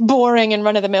pretty boring and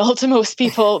run-of-the-mill to most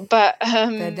people. But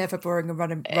they're never boring and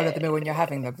run-of-the-mill when you're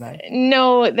having them, though.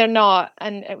 No, they're not.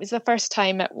 And it was the first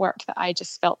time at work that I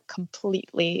just felt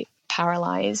completely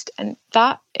paralyzed. And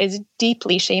that is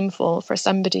deeply shameful for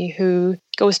somebody who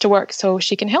goes to work so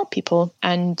she can help people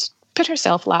and put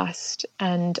herself last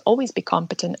and always be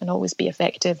competent and always be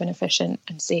effective and efficient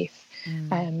and safe.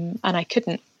 And I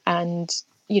couldn't. And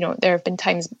there have been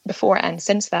times before and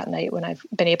since that night when I've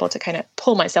been able to kind of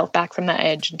pull myself back from that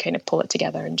edge and kind of pull it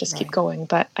together and just keep going.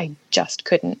 But I just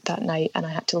couldn't that night, and I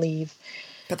had to leave.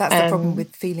 But that's the problem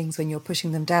with feelings when you're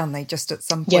pushing them down. They just at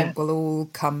some point will all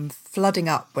come flooding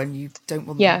up when you don't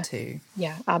want them to.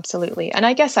 Yeah, absolutely. And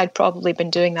I guess I'd probably been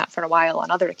doing that for a while on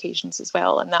other occasions as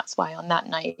well. And that's why on that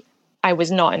night I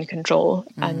was not in control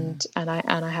and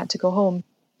I had to go home.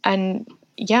 And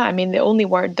the only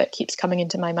word that keeps coming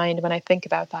into my mind when I think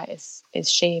about that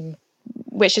is shame,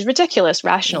 which is ridiculous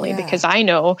rationally, because I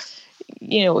know,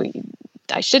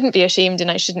 I shouldn't be ashamed and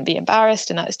I shouldn't be embarrassed,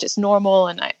 and that's just normal.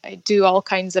 And I do all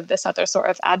kinds of this other sort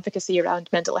of advocacy around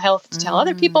mental health to tell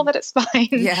other people that it's fine.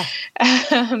 Yeah.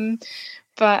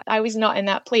 But I was not in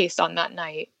that place on that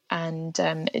night. And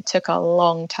it took a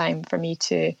long time for me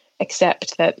to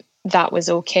accept that was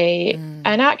okay.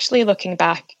 And actually looking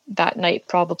back, that night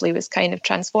probably was kind of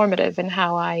transformative in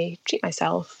how I treat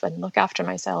myself and look after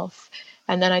myself.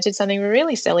 And then I did something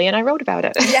really silly and I wrote about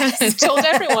it. Yes. Told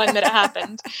everyone that it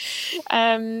happened.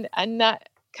 And that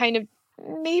kind of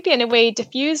maybe in a way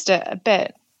diffused it a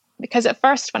bit. Because at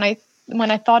first when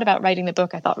I thought about writing the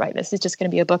book, I thought, right, this is just going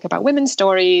to be a book about women's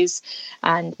stories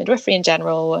and midwifery in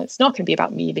general. It's not going to be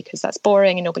about me because that's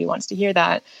boring and nobody wants to hear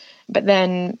that. But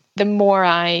then the more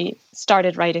I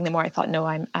started writing, the more I thought, no,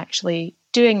 I'm actually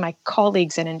doing my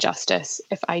colleagues an injustice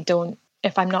if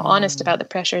I'm not honest about the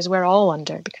pressures we're all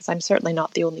under, because I'm certainly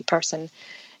not the only person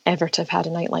ever to have had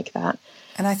a night like that.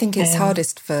 And I think it's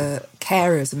hardest for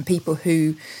carers and people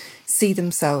who see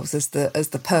themselves as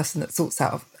the person that sorts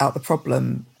out the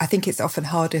problem. I think it's often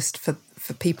hardest for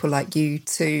people like you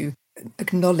to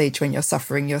acknowledge when you're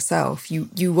suffering yourself.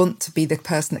 You want to be the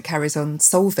person that carries on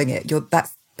solving it.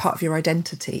 That's part of your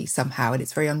identity somehow, and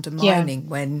it's very undermining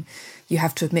when you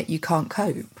have to admit you can't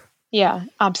cope. Yeah,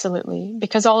 absolutely.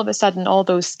 Because all of a sudden, all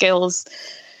those skills,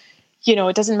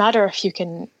 it doesn't matter if you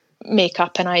can make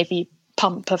up an IV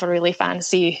pump of a really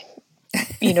fancy,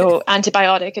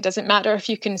 antibiotic. It doesn't matter if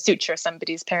you can suture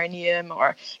somebody's perineum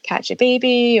or catch a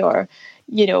baby or,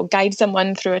 guide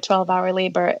someone through a 12-hour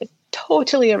labor. It's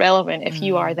totally irrelevant if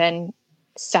you are then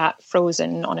sat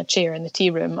frozen on a chair in the tea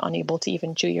room, unable to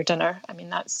even chew your dinner. I mean,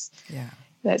 that's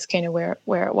kind of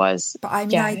where it was. But I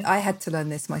mean, I had to learn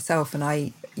this myself, and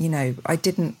I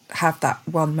didn't have that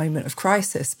one moment of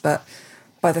crisis, but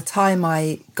by the time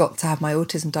I got to have my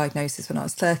autism diagnosis when I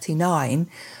was 39,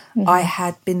 I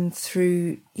had been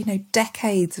through,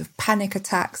 decades of panic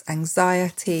attacks,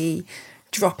 anxiety,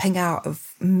 dropping out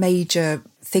of major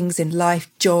things in life,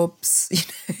 jobs,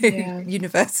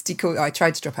 university. I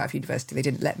tried to drop out of university. They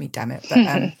didn't let me, damn it.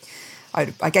 But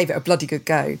I gave it a bloody good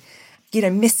go.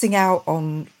 Missing out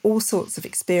on all sorts of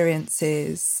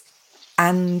experiences.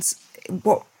 And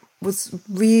what was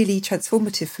really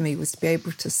transformative for me was to be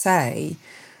able to say,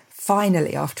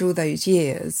 finally, after all those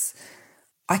years,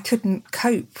 I couldn't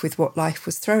cope with what life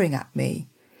was throwing at me.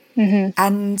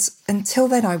 And until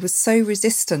then, I was so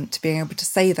resistant to being able to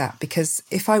say that, because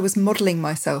if I was modelling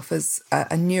myself as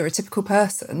a neurotypical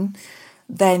person,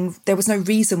 then there was no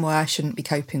reason why I shouldn't be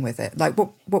coping with it. Like,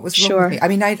 what was wrong with me? I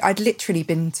mean, I'd literally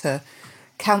been to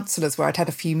counsellors where I'd had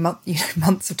a few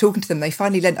months of talking to them. They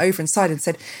finally leant over and sighed and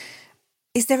said,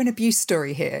 "Is there an abuse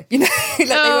story here?"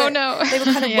 No. They were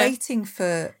kind of waiting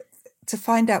to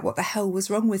find out what the hell was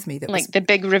wrong with me. The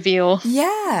big reveal.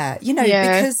 Yeah,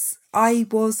 because I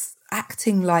was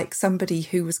acting like somebody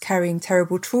who was carrying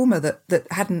terrible trauma that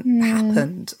hadn't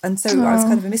happened. And so I was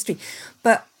kind of a mystery.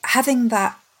 But having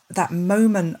that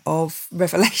moment of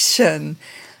revelation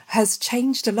has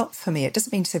changed a lot for me. It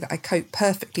doesn't mean to say that I cope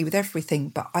perfectly with everything,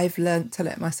 but I've learned to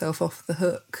let myself off the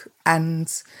hook.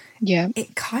 And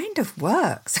it kind of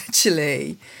works,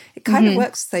 actually. It kind of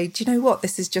works to say, do you know what?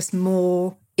 This is just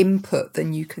more input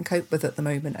than you can cope with at the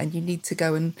moment. And you need to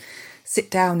go and sit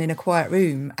down in a quiet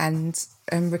room and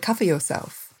recover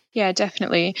yourself. Yeah,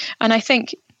 definitely. And I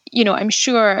think, I'm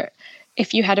sure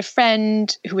if you had a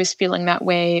friend who was feeling that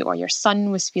way, or your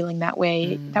son was feeling that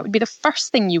way, that would be the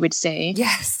first thing you would say.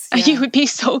 Yes. Yeah. You would be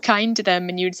so kind to them,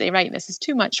 and you would say, right, this is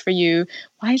too much for you.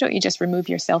 Why don't you just remove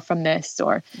yourself from this,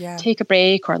 or take a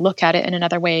break, or look at it in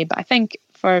another way? But I think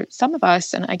for some of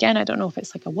us, and again, I don't know if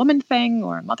it's like a woman thing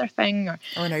or a mother thing or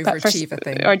an overachiever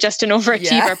thing, or just an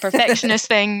overachiever, perfectionist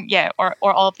thing. Yeah. Or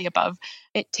all of the above.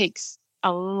 It takes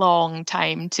a long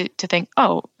time to think,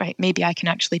 oh, right, maybe I can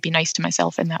actually be nice to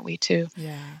myself in that way too.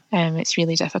 Yeah. It's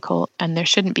really difficult, and there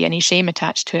shouldn't be any shame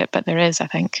attached to it, but there is, I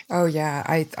think. Oh yeah,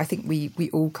 I think we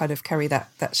all kind of carry that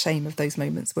shame of those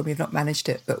moments when we've not managed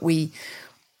it, but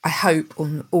I hope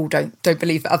all don't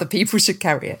believe that other people should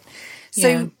carry it.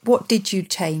 So what did you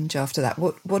change after that?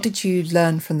 What did you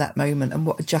learn from that moment, and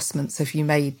what adjustments have you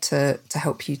made to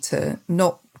help you to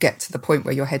not get to the point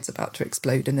where your head's about to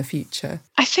explode in the future?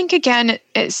 I think, again,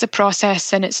 it's a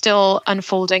process and it's still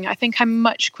unfolding. I think I'm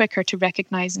much quicker to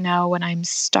recognize now when I'm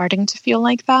starting to feel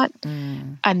like that.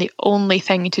 And the only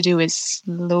thing to do is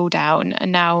slow down.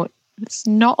 And now it's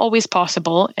not always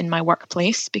possible in my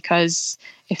workplace, because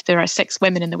if there are 6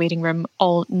 women in the waiting room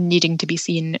all needing to be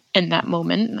seen in that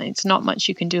moment, it's not much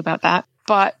you can do about that.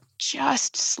 But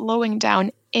just slowing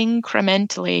down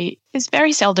incrementally is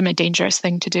very seldom a dangerous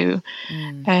thing to do.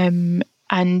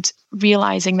 And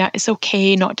realizing that it's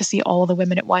okay not to see all the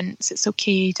women at once. It's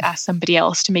okay to ask somebody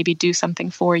else to maybe do something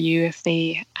for you if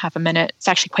they have a minute. It's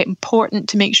actually quite important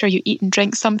to make sure you eat and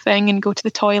drink something and go to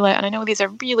the toilet. And I know these are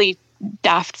really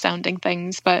daft sounding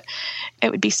things, but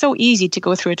it would be so easy to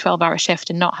go through a 12-hour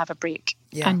shift and not have a break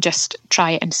and just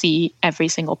try and see every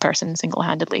single person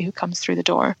single-handedly who comes through the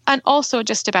door. And also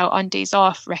just about on days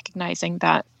off, recognizing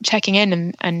that, checking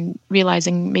in and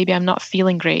realizing maybe I'm not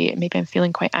feeling great, maybe I'm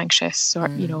feeling quite anxious, or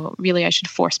really I should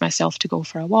force myself to go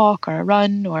for a walk or a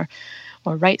run or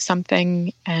write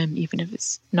something, even if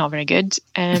it's not very good.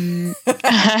 And well,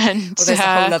 there's a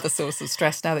whole other source of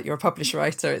stress now that you're a published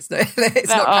writer. It's not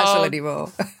casual anymore.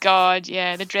 God,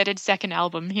 yeah, the dreaded second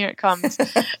album. Here it comes.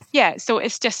 So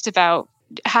it's just about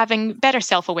having better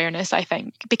self-awareness, I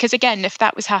think. Because again, if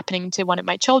that was happening to one of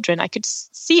my children, I could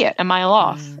see it a mile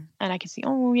off. And I could see,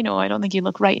 I don't think you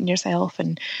look right in yourself,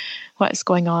 and what is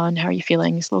going on? How are you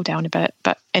feeling? Slow down a bit.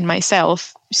 But in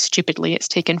myself, stupidly, it's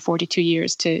taken 42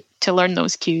 years to learn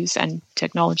those cues and to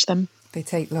acknowledge them. They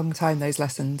take a long time, those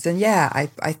lessons. And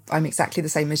I'm exactly the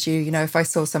same as you. If I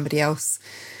saw somebody else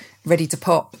ready to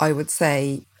pop, I would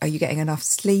say, are you getting enough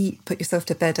sleep? Put yourself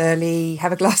to bed early,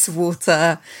 have a glass of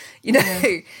water,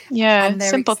 Yeah, And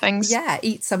simple things. Yeah,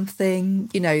 eat something.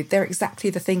 They're exactly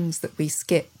the things that we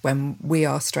skip when we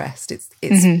are stressed. It's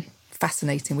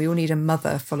fascinating. We all need a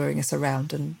mother following us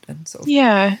around and sort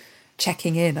of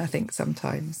checking in, I think,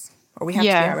 sometimes. Or we have to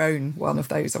be our own one of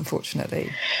those,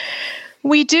 unfortunately.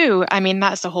 We do. I mean,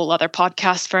 that's a whole other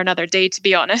podcast for another day, to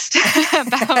be honest,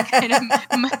 about kind of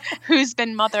who's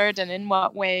been mothered and in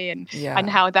what way and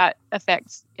how that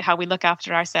affects how we look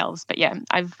after ourselves. But yeah,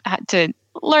 I've had to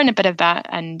learn a bit of that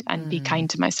and be kind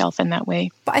to myself in that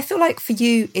way. But I feel like for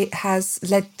you, it has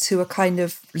led to a kind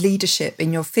of leadership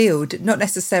in your field, not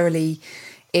necessarily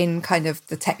in kind of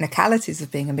the technicalities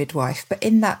of being a midwife, but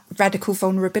in that radical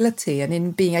vulnerability and in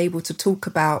being able to talk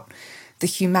about the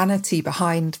humanity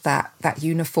behind that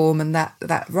uniform and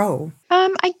that role.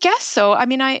 I guess so. I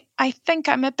mean, I think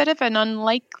I'm a bit of an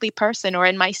unlikely person, or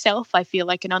in myself, I feel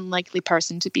like an unlikely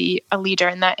person to be a leader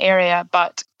in that area.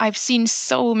 But I've seen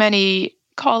so many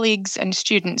colleagues and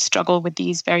students struggle with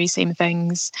these very same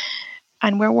things.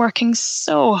 And we're working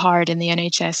so hard in the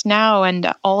NHS now and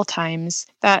at all times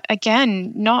that,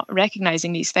 again, not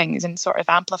recognizing these things and sort of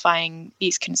amplifying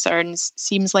these concerns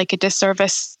seems like a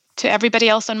disservice to everybody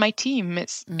else on my team.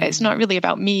 It's not really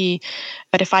about me,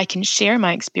 but if I can share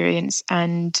my experience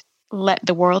and let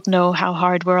the world know how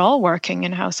hard we're all working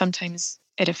and how sometimes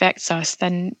it affects us,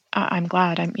 then I'm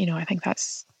glad. I think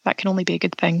that can only be a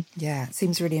good thing. Yeah, it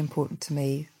seems really important to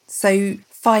me. So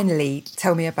finally,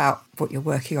 tell me about what you're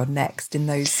working on next in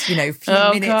those, few minutes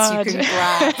God. You can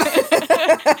grab.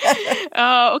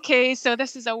 Oh, okay. So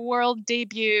this is a world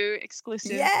debut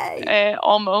exclusive,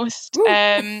 almost.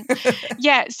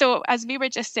 So as we were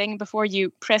just saying before you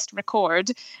pressed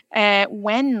record,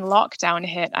 when lockdown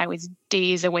hit, I was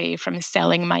days away from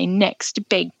selling my next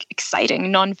big,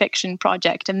 exciting nonfiction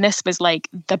project. And this was like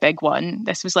the big one.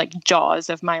 This was like Jaws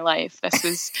of my life.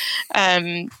 This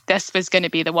was going to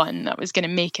be the one that was going to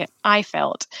make it, I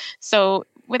felt. So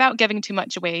without giving too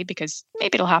much away, because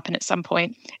maybe it'll happen at some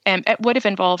point, it would have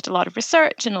involved a lot of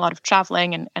research and a lot of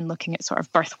traveling and looking at sort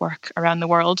of birth work around the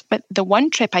world. But the one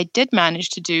trip I did manage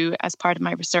to do as part of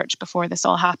my research before this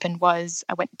all happened was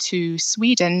I went to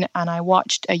Sweden and I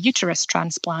watched a uterus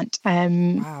transplant.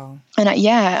 Wow. And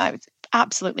I was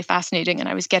absolutely fascinating. And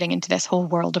I was getting into this whole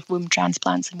world of womb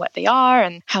transplants and what they are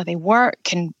and how they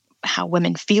work and how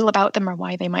women feel about them or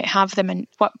why they might have them and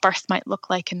what birth might look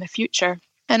like in the future.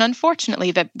 And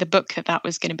unfortunately, the book that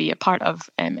was going to be a part of,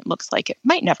 it looks like it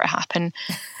might never happen.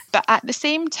 But at the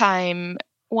same time,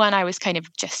 when I was kind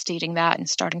of gestating that and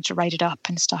starting to write it up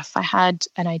and stuff, I had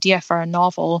an idea for a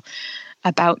novel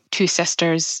about two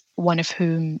sisters, one of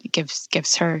whom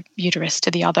gives her uterus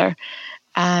to the other.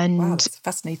 And wow, that's a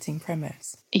fascinating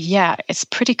premise. Yeah, it's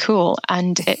pretty cool.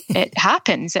 And it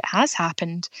happens. It has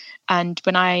happened. And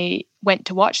when I went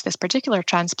to watch this particular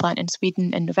transplant in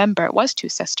Sweden in November, it was two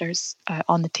sisters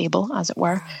on the table, as it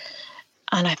were. Wow.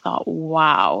 And I thought,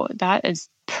 wow, that is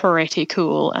pretty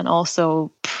cool and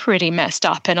also pretty messed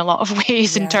up in a lot of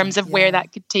ways in terms of where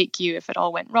that could take you if it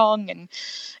all went wrong and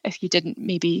if you didn't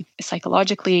maybe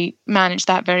psychologically manage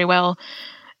that very well.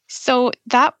 So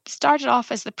that started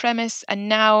off as the premise, and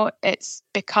now it's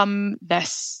become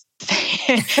this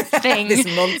thing, this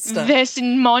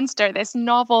monster, this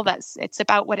novel it's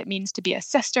about what it means to be a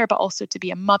sister, but also to be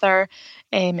a mother.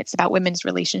 It's about women's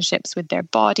relationships with their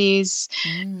bodies.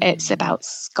 It's about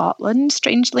Scotland,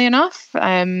 strangely enough.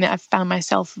 I've found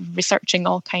myself researching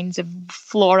all kinds of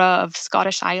flora of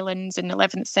Scottish islands and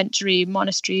 11th century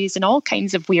monasteries and all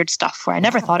kinds of weird stuff where I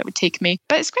never thought it would take me.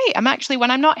 But it's great. I'm actually,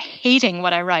 when I'm not hating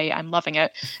what I write, I'm loving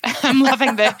it. I'm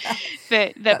loving the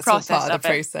That's process all part of the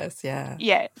it. process, Yeah.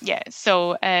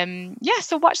 So,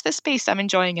 so watch this space. I'm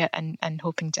enjoying it and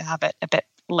hoping to have it a bit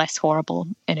less horrible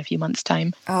in a few months'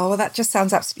 time. Oh, well, that just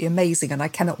sounds absolutely amazing, and I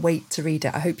cannot wait to read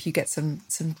it. I hope you get some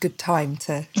good time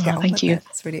to get on with it.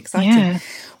 It's really exciting. Yeah.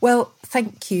 Well,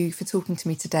 thank you for talking to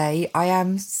me today. I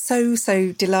am so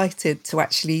delighted to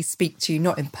actually speak to you,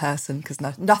 not in person, because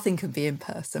nothing can be in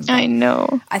person. I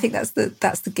know. I think that's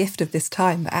the gift of this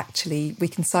time, that actually we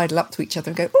can sidle up to each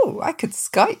other and go, oh, I could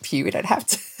Skype you. We don't have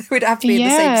to be in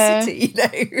the same city,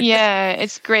 Yeah,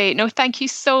 it's great. No, thank you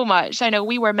so much. I know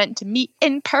we were meant to meet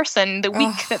in person the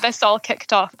week that this all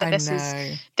kicked off, but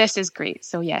this is great.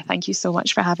 So yeah, thank you so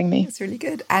much for having me. It's really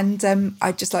good. And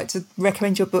I'd just like to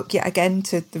recommend your book yet again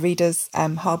to the readers,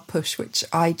 Hard Push, which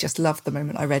I just loved the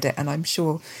moment I read it, and I'm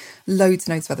sure loads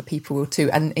and loads of other people will too,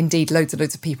 and indeed loads and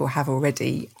loads of people have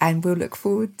already, and we'll look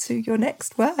forward to your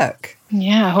next work.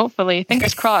 Yeah, hopefully.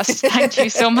 Fingers crossed. Thank you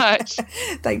so much.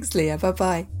 Thanks, Leah.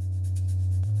 Bye-bye.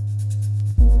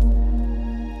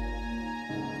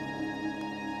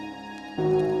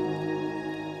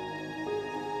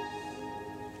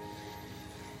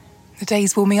 The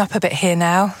day's warming up a bit here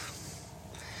now.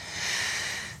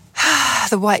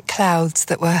 The white clouds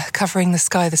that were covering the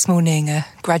sky this morning are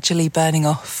gradually burning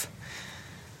off.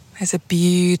 There's a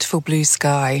beautiful blue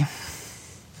sky.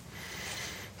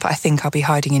 But I think I'll be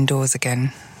hiding indoors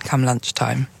again come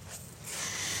lunchtime.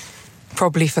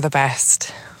 Probably for the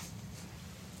best.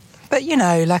 But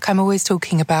like I'm always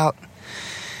talking about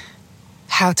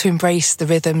how to embrace the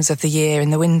rhythms of the year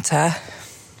in the winter.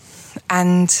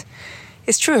 And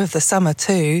it's true of the summer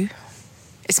too.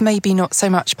 It's maybe not so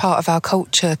much part of our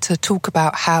culture to talk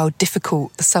about how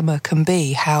difficult the summer can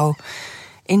be, how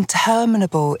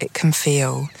interminable it can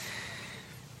feel,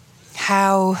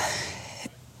 how,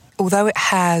 although it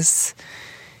has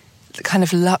the kind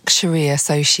of luxury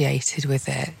associated with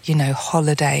it,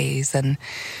 holidays and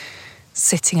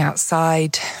sitting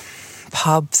outside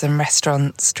pubs and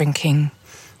restaurants drinking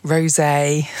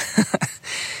rosé,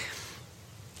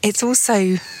 it's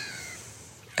also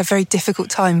a very difficult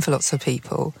time for lots of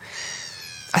people.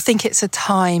 I think it's a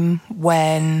time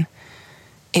when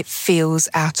it feels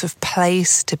out of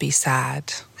place to be sad,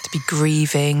 to be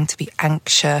grieving, to be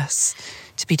anxious,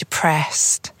 to be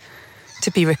depressed, to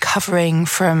be recovering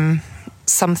from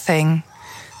something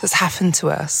that's happened to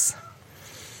us.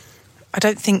 I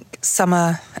don't think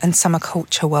summer and summer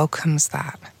culture welcomes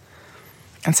that.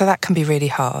 And so that can be really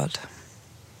hard.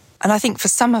 And I think for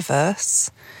some of us,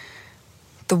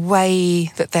 the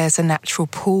way that there's a natural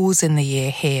pause in the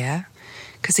year here,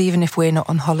 because even if we're not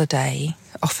on holiday,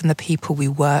 often the people we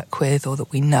work with or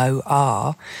that we know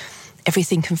are,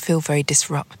 everything can feel very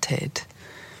disrupted.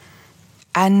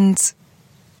 And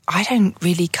I don't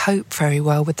really cope very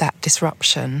well with that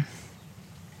disruption.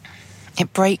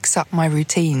 It breaks up my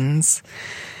routines.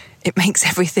 It makes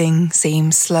everything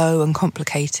seem slow and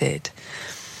complicated.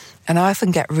 And I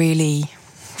often get really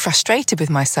frustrated with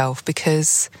myself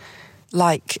because,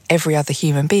 like every other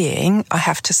human being, I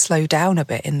have to slow down a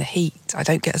bit in the heat. I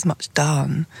don't get as much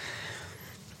done.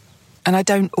 And I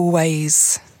don't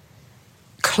always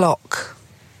clock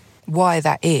why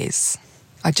that is.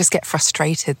 I just get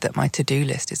frustrated that my to-do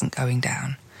list isn't going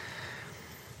down.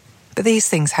 But these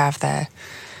things have their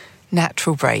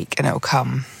natural break and it'll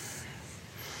come.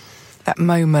 That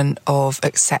moment of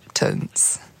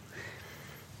acceptance.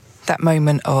 That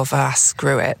moment of,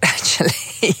 screw it,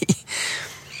 actually.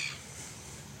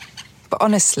 But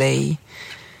honestly,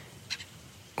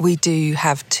 we do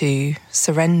have to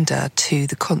surrender to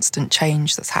the constant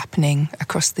change that's happening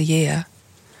across the year.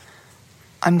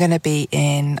 I'm going to be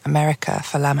in America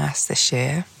for Lammas this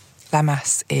year.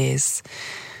 Lammas is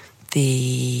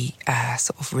the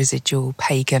sort of residual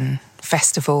pagan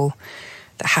festival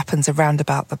that happens around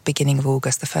about the beginning of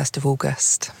August, the 1st of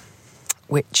August,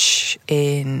 which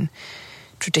in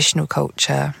traditional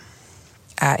culture,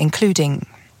 including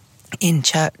in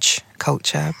church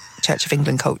culture, Church of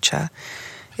England culture,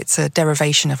 it's a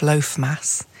derivation of loaf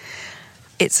mass.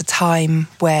 It's a time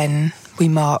when we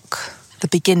mark the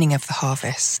beginning of the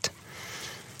harvest.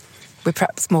 We're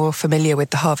perhaps more familiar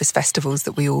with the harvest festivals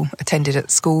that we all attended at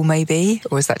school, maybe,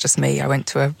 or is that just me? I went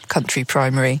to a country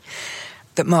primary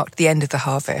that marked the end of the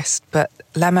harvest. But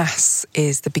Lammas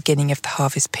is the beginning of the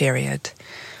harvest period.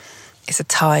 It's a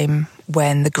time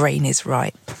when the grain is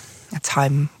ripe, a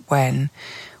time when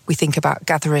we think about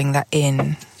gathering that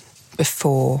in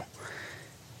before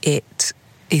it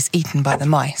is eaten by the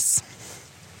mice.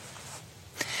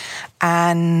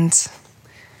 And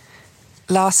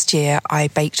last year I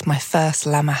baked my first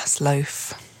Lammas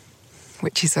loaf,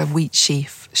 which is a wheat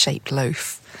sheaf-shaped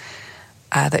loaf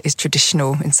that is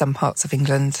traditional in some parts of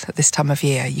England at this time of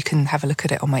year. You can have a look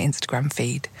at it on my Instagram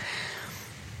feed.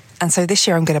 And so this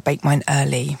year I'm going to bake mine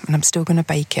early, and I'm still going to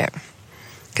bake it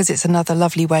because it's another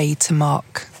lovely way to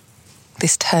mark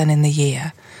this turn in the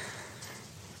year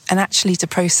and actually to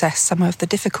process some of the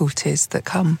difficulties that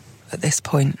come at this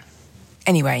point.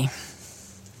 Anyway,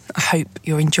 I hope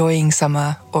you're enjoying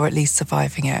summer, or at least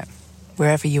surviving it,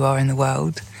 wherever you are in the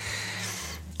world.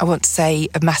 I want to say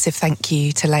a massive thank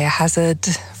you to Leah Hazard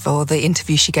for the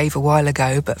interview she gave a while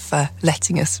ago, but for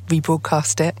letting us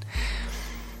rebroadcast it.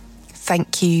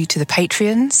 Thank you to the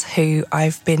Patreons, who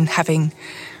I've been having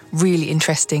really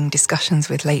interesting discussions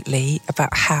with lately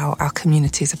about how our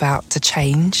community is about to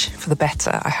change for the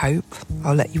better, I hope.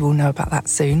 I'll let you all know about that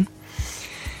soon.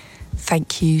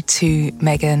 Thank you to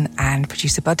Megan and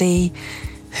producer Buddy,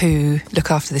 who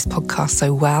look after this podcast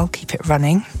so well, keep it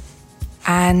running.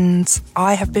 And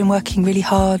I have been working really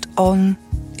hard on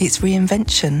its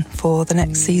reinvention for the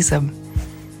next season.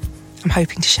 I'm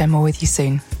hoping to share more with you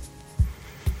soon.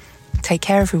 Take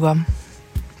care, everyone.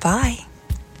 Bye.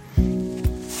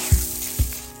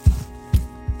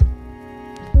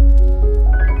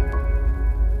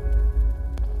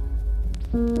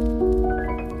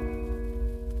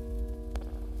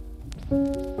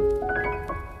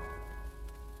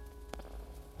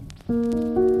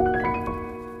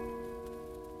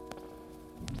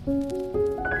 Hey,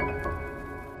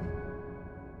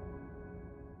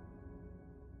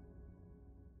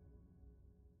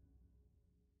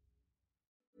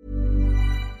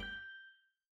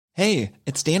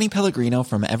 it's Danny Pellegrino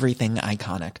from Everything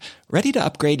Iconic. Ready to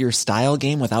upgrade your style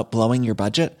game without blowing your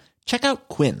budget? Check out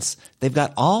Quince. They've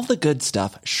got all the good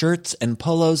stuff, shirts and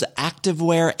polos,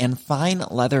 activewear, and fine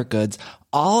leather goods,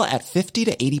 all at 50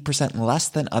 to 80% less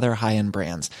than other high-end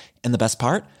brands. And the best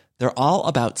part? They're all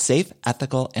about safe,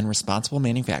 ethical, and responsible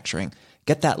manufacturing.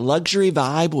 Get that luxury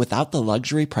vibe without the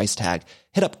luxury price tag.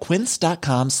 Hit up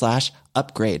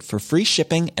quince.com/upgrade for free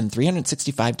shipping and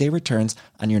 365-day returns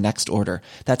on your next order.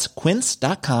 That's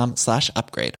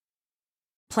quince.com/upgrade.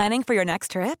 Planning for your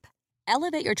next trip?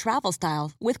 Elevate your travel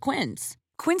style with Quince.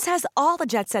 Quince has all the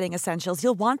jet-setting essentials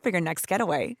you'll want for your next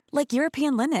getaway, like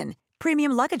European linen,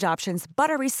 premium luggage options,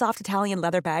 buttery soft Italian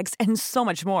leather bags, and so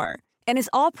much more. And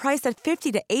is all priced at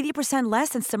 50 to 80% less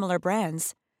than similar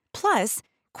brands. Plus,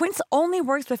 Quince only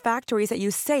works with factories that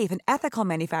use safe and ethical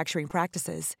manufacturing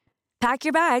practices. Pack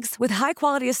your bags with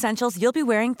high-quality essentials you'll be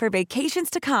wearing for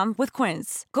vacations to come with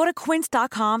Quince. Go to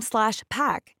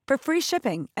quince.com/pack for free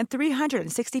shipping and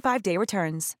 365-day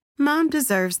returns. Mom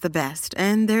deserves the best,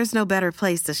 and there's no better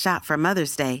place to shop for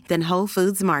Mother's Day than Whole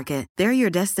Foods Market. They're your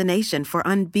destination for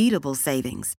unbeatable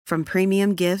savings, from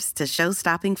premium gifts to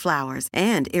show-stopping flowers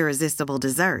and irresistible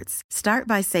desserts. Start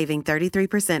by saving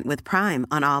 33% with Prime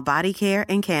on all body care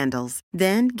and candles.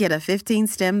 Then get a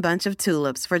 15-stem bunch of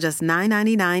tulips for just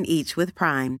 $9.99 each with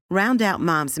Prime. Round out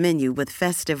Mom's menu with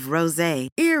festive rosé,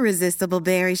 irresistible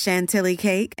berry chantilly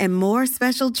cake, and more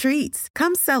special treats.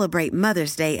 Come celebrate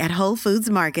Mother's Day at Whole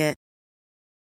Foods Market.